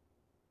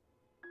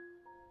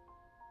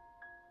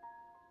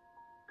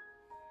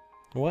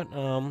 What?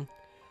 So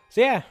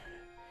yeah.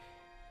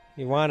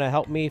 You want to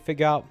help me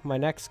figure out my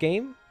next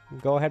game?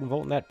 Go ahead and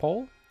vote in that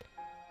poll.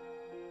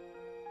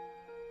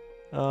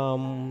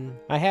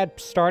 I had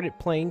started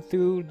playing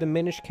through the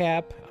Minish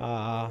Cap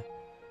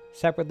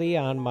separately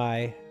on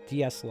my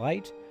DS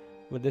Lite,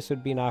 but this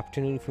would be an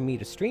opportunity for me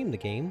to stream the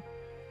game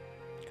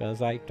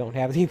because I don't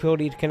have the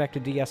ability to connect a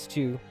DS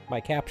to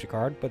my capture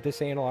card, but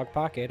this Analog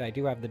Pocket, I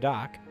do have the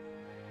dock.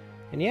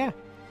 And yeah.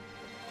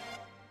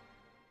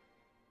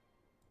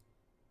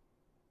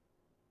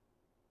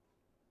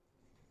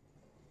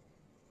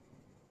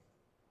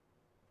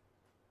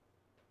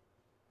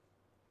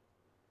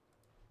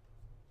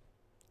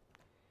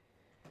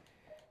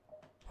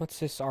 What's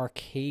this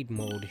arcade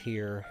mode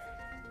here?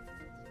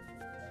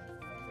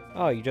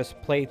 Oh, you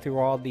just play through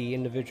all the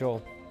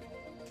individual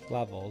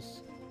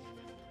levels.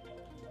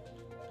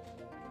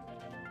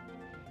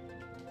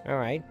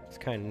 Alright, it's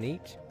kind of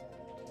neat,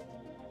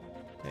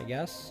 I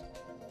guess.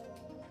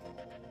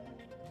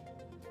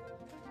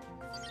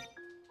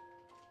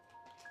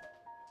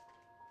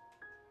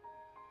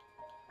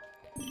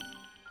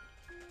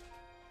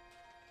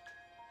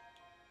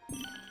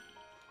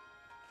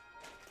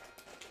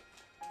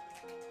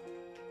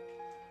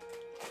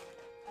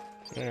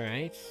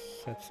 Alright,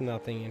 that's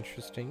nothing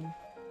interesting.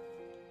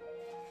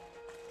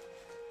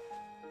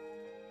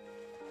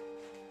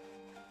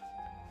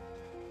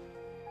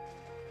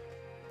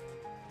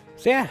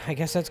 So yeah, I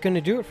guess that's going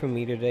to do it for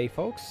me today,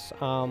 folks.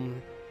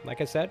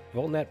 Like I said,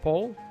 vote in that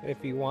poll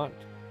if you want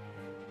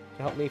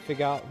to help me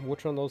figure out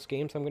which one of those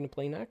games I'm going to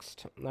play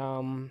next.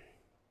 Not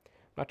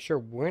sure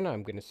when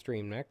I'm going to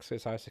stream next,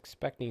 because I was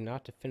expecting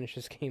not to finish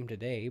this game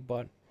today,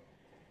 but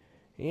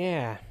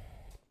yeah.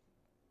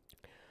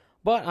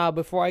 But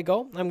before I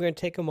go, I'm going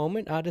to take a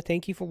moment to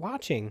thank you for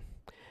watching.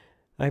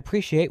 I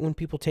appreciate when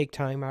people take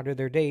time out of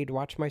their day to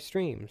watch my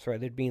streams,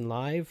 whether it being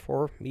live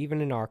or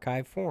even in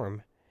archive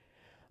form.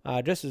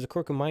 Just as a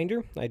quick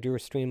reminder, I do a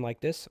stream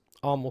like this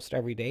almost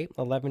every day,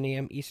 11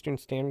 a.m. Eastern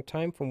Standard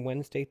Time from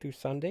Wednesday through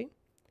Sunday.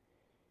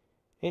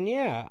 And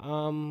yeah,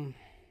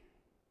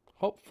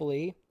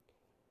 hopefully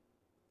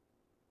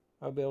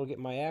I'll be able to get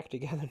my act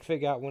together and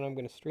figure out when I'm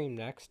going to stream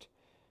next.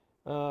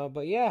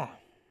 But yeah,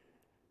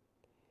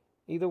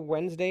 either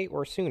Wednesday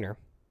or sooner.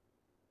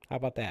 How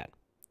about that?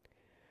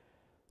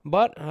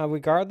 But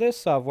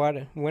regardless of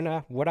whatever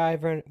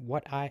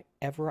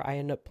I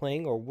end up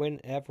playing or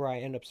whenever I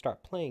end up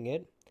start playing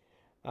it,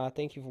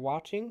 thank you for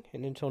watching,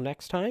 and until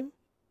next time,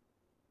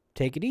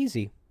 take it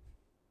easy.